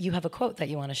you have a quote that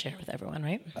you want to share with everyone,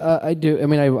 right? I do. I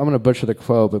mean, I'm going to butcher the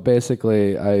quote, but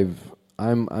basically,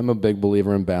 I'm a big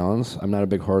believer in balance. I'm not a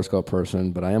big horoscope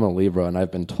person, but I am a Libra, and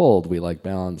I've been told we like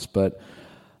balance. But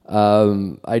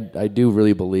I do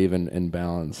really believe in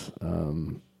balance.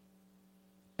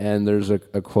 And there's a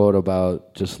quote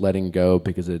about just letting go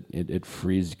because it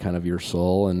frees kind of your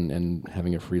soul, and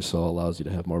having a free soul allows you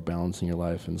to have more balance in your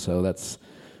life. And so that's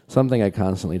something I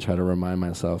constantly try to remind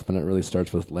myself, but it really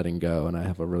starts with letting go, and I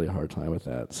have a really hard time with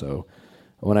that. So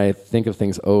when I think of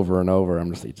things over and over,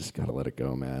 I'm just like, you just got to let it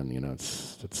go, man.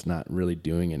 It's not really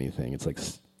doing anything. It's like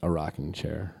a rocking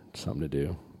chair, something to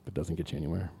do, but doesn't get you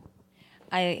anywhere.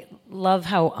 I love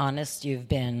how honest you've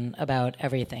been about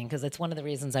everything, because it's one of the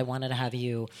reasons I wanted to have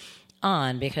you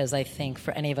on, because I think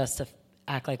for any of us to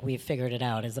act like we've figured it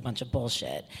out is a bunch of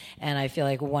bullshit. And I feel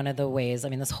like one of the ways, I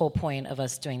mean, this whole point of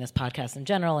us doing this podcast in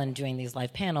general and doing these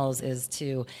live panels is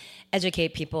to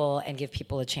educate people and give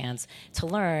people a chance to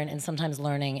learn. And sometimes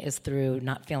learning is through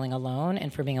not feeling alone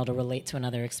and for being able to relate to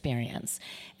another experience.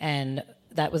 And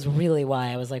that was really why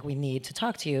I was like, we need to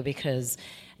talk to you, because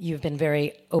you've been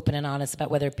very open and honest about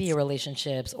whether it be your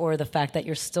relationships or the fact that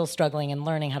you're still struggling and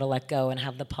learning how to let go and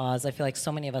have the pause. I feel like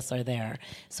so many of us are there.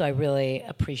 So I really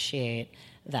appreciate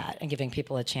that and giving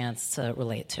people a chance to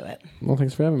relate to it. Well,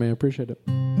 thanks for having me. I appreciate it.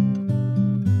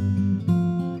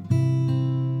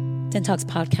 Den Talks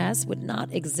podcast would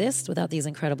not exist without these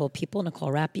incredible people,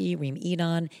 Nicole Rappi, Reem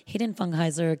Edon, Hayden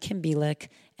Fungheiser, Kim Bielik,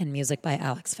 and music by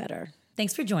Alex Feder.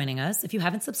 Thanks for joining us. If you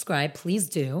haven't subscribed, please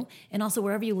do. And also,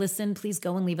 wherever you listen, please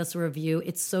go and leave us a review.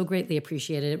 It's so greatly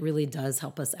appreciated. It really does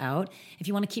help us out. If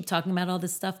you want to keep talking about all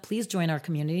this stuff, please join our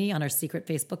community on our secret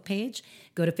Facebook page.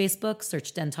 Go to Facebook,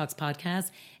 search Den Talks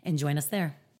Podcast, and join us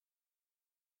there.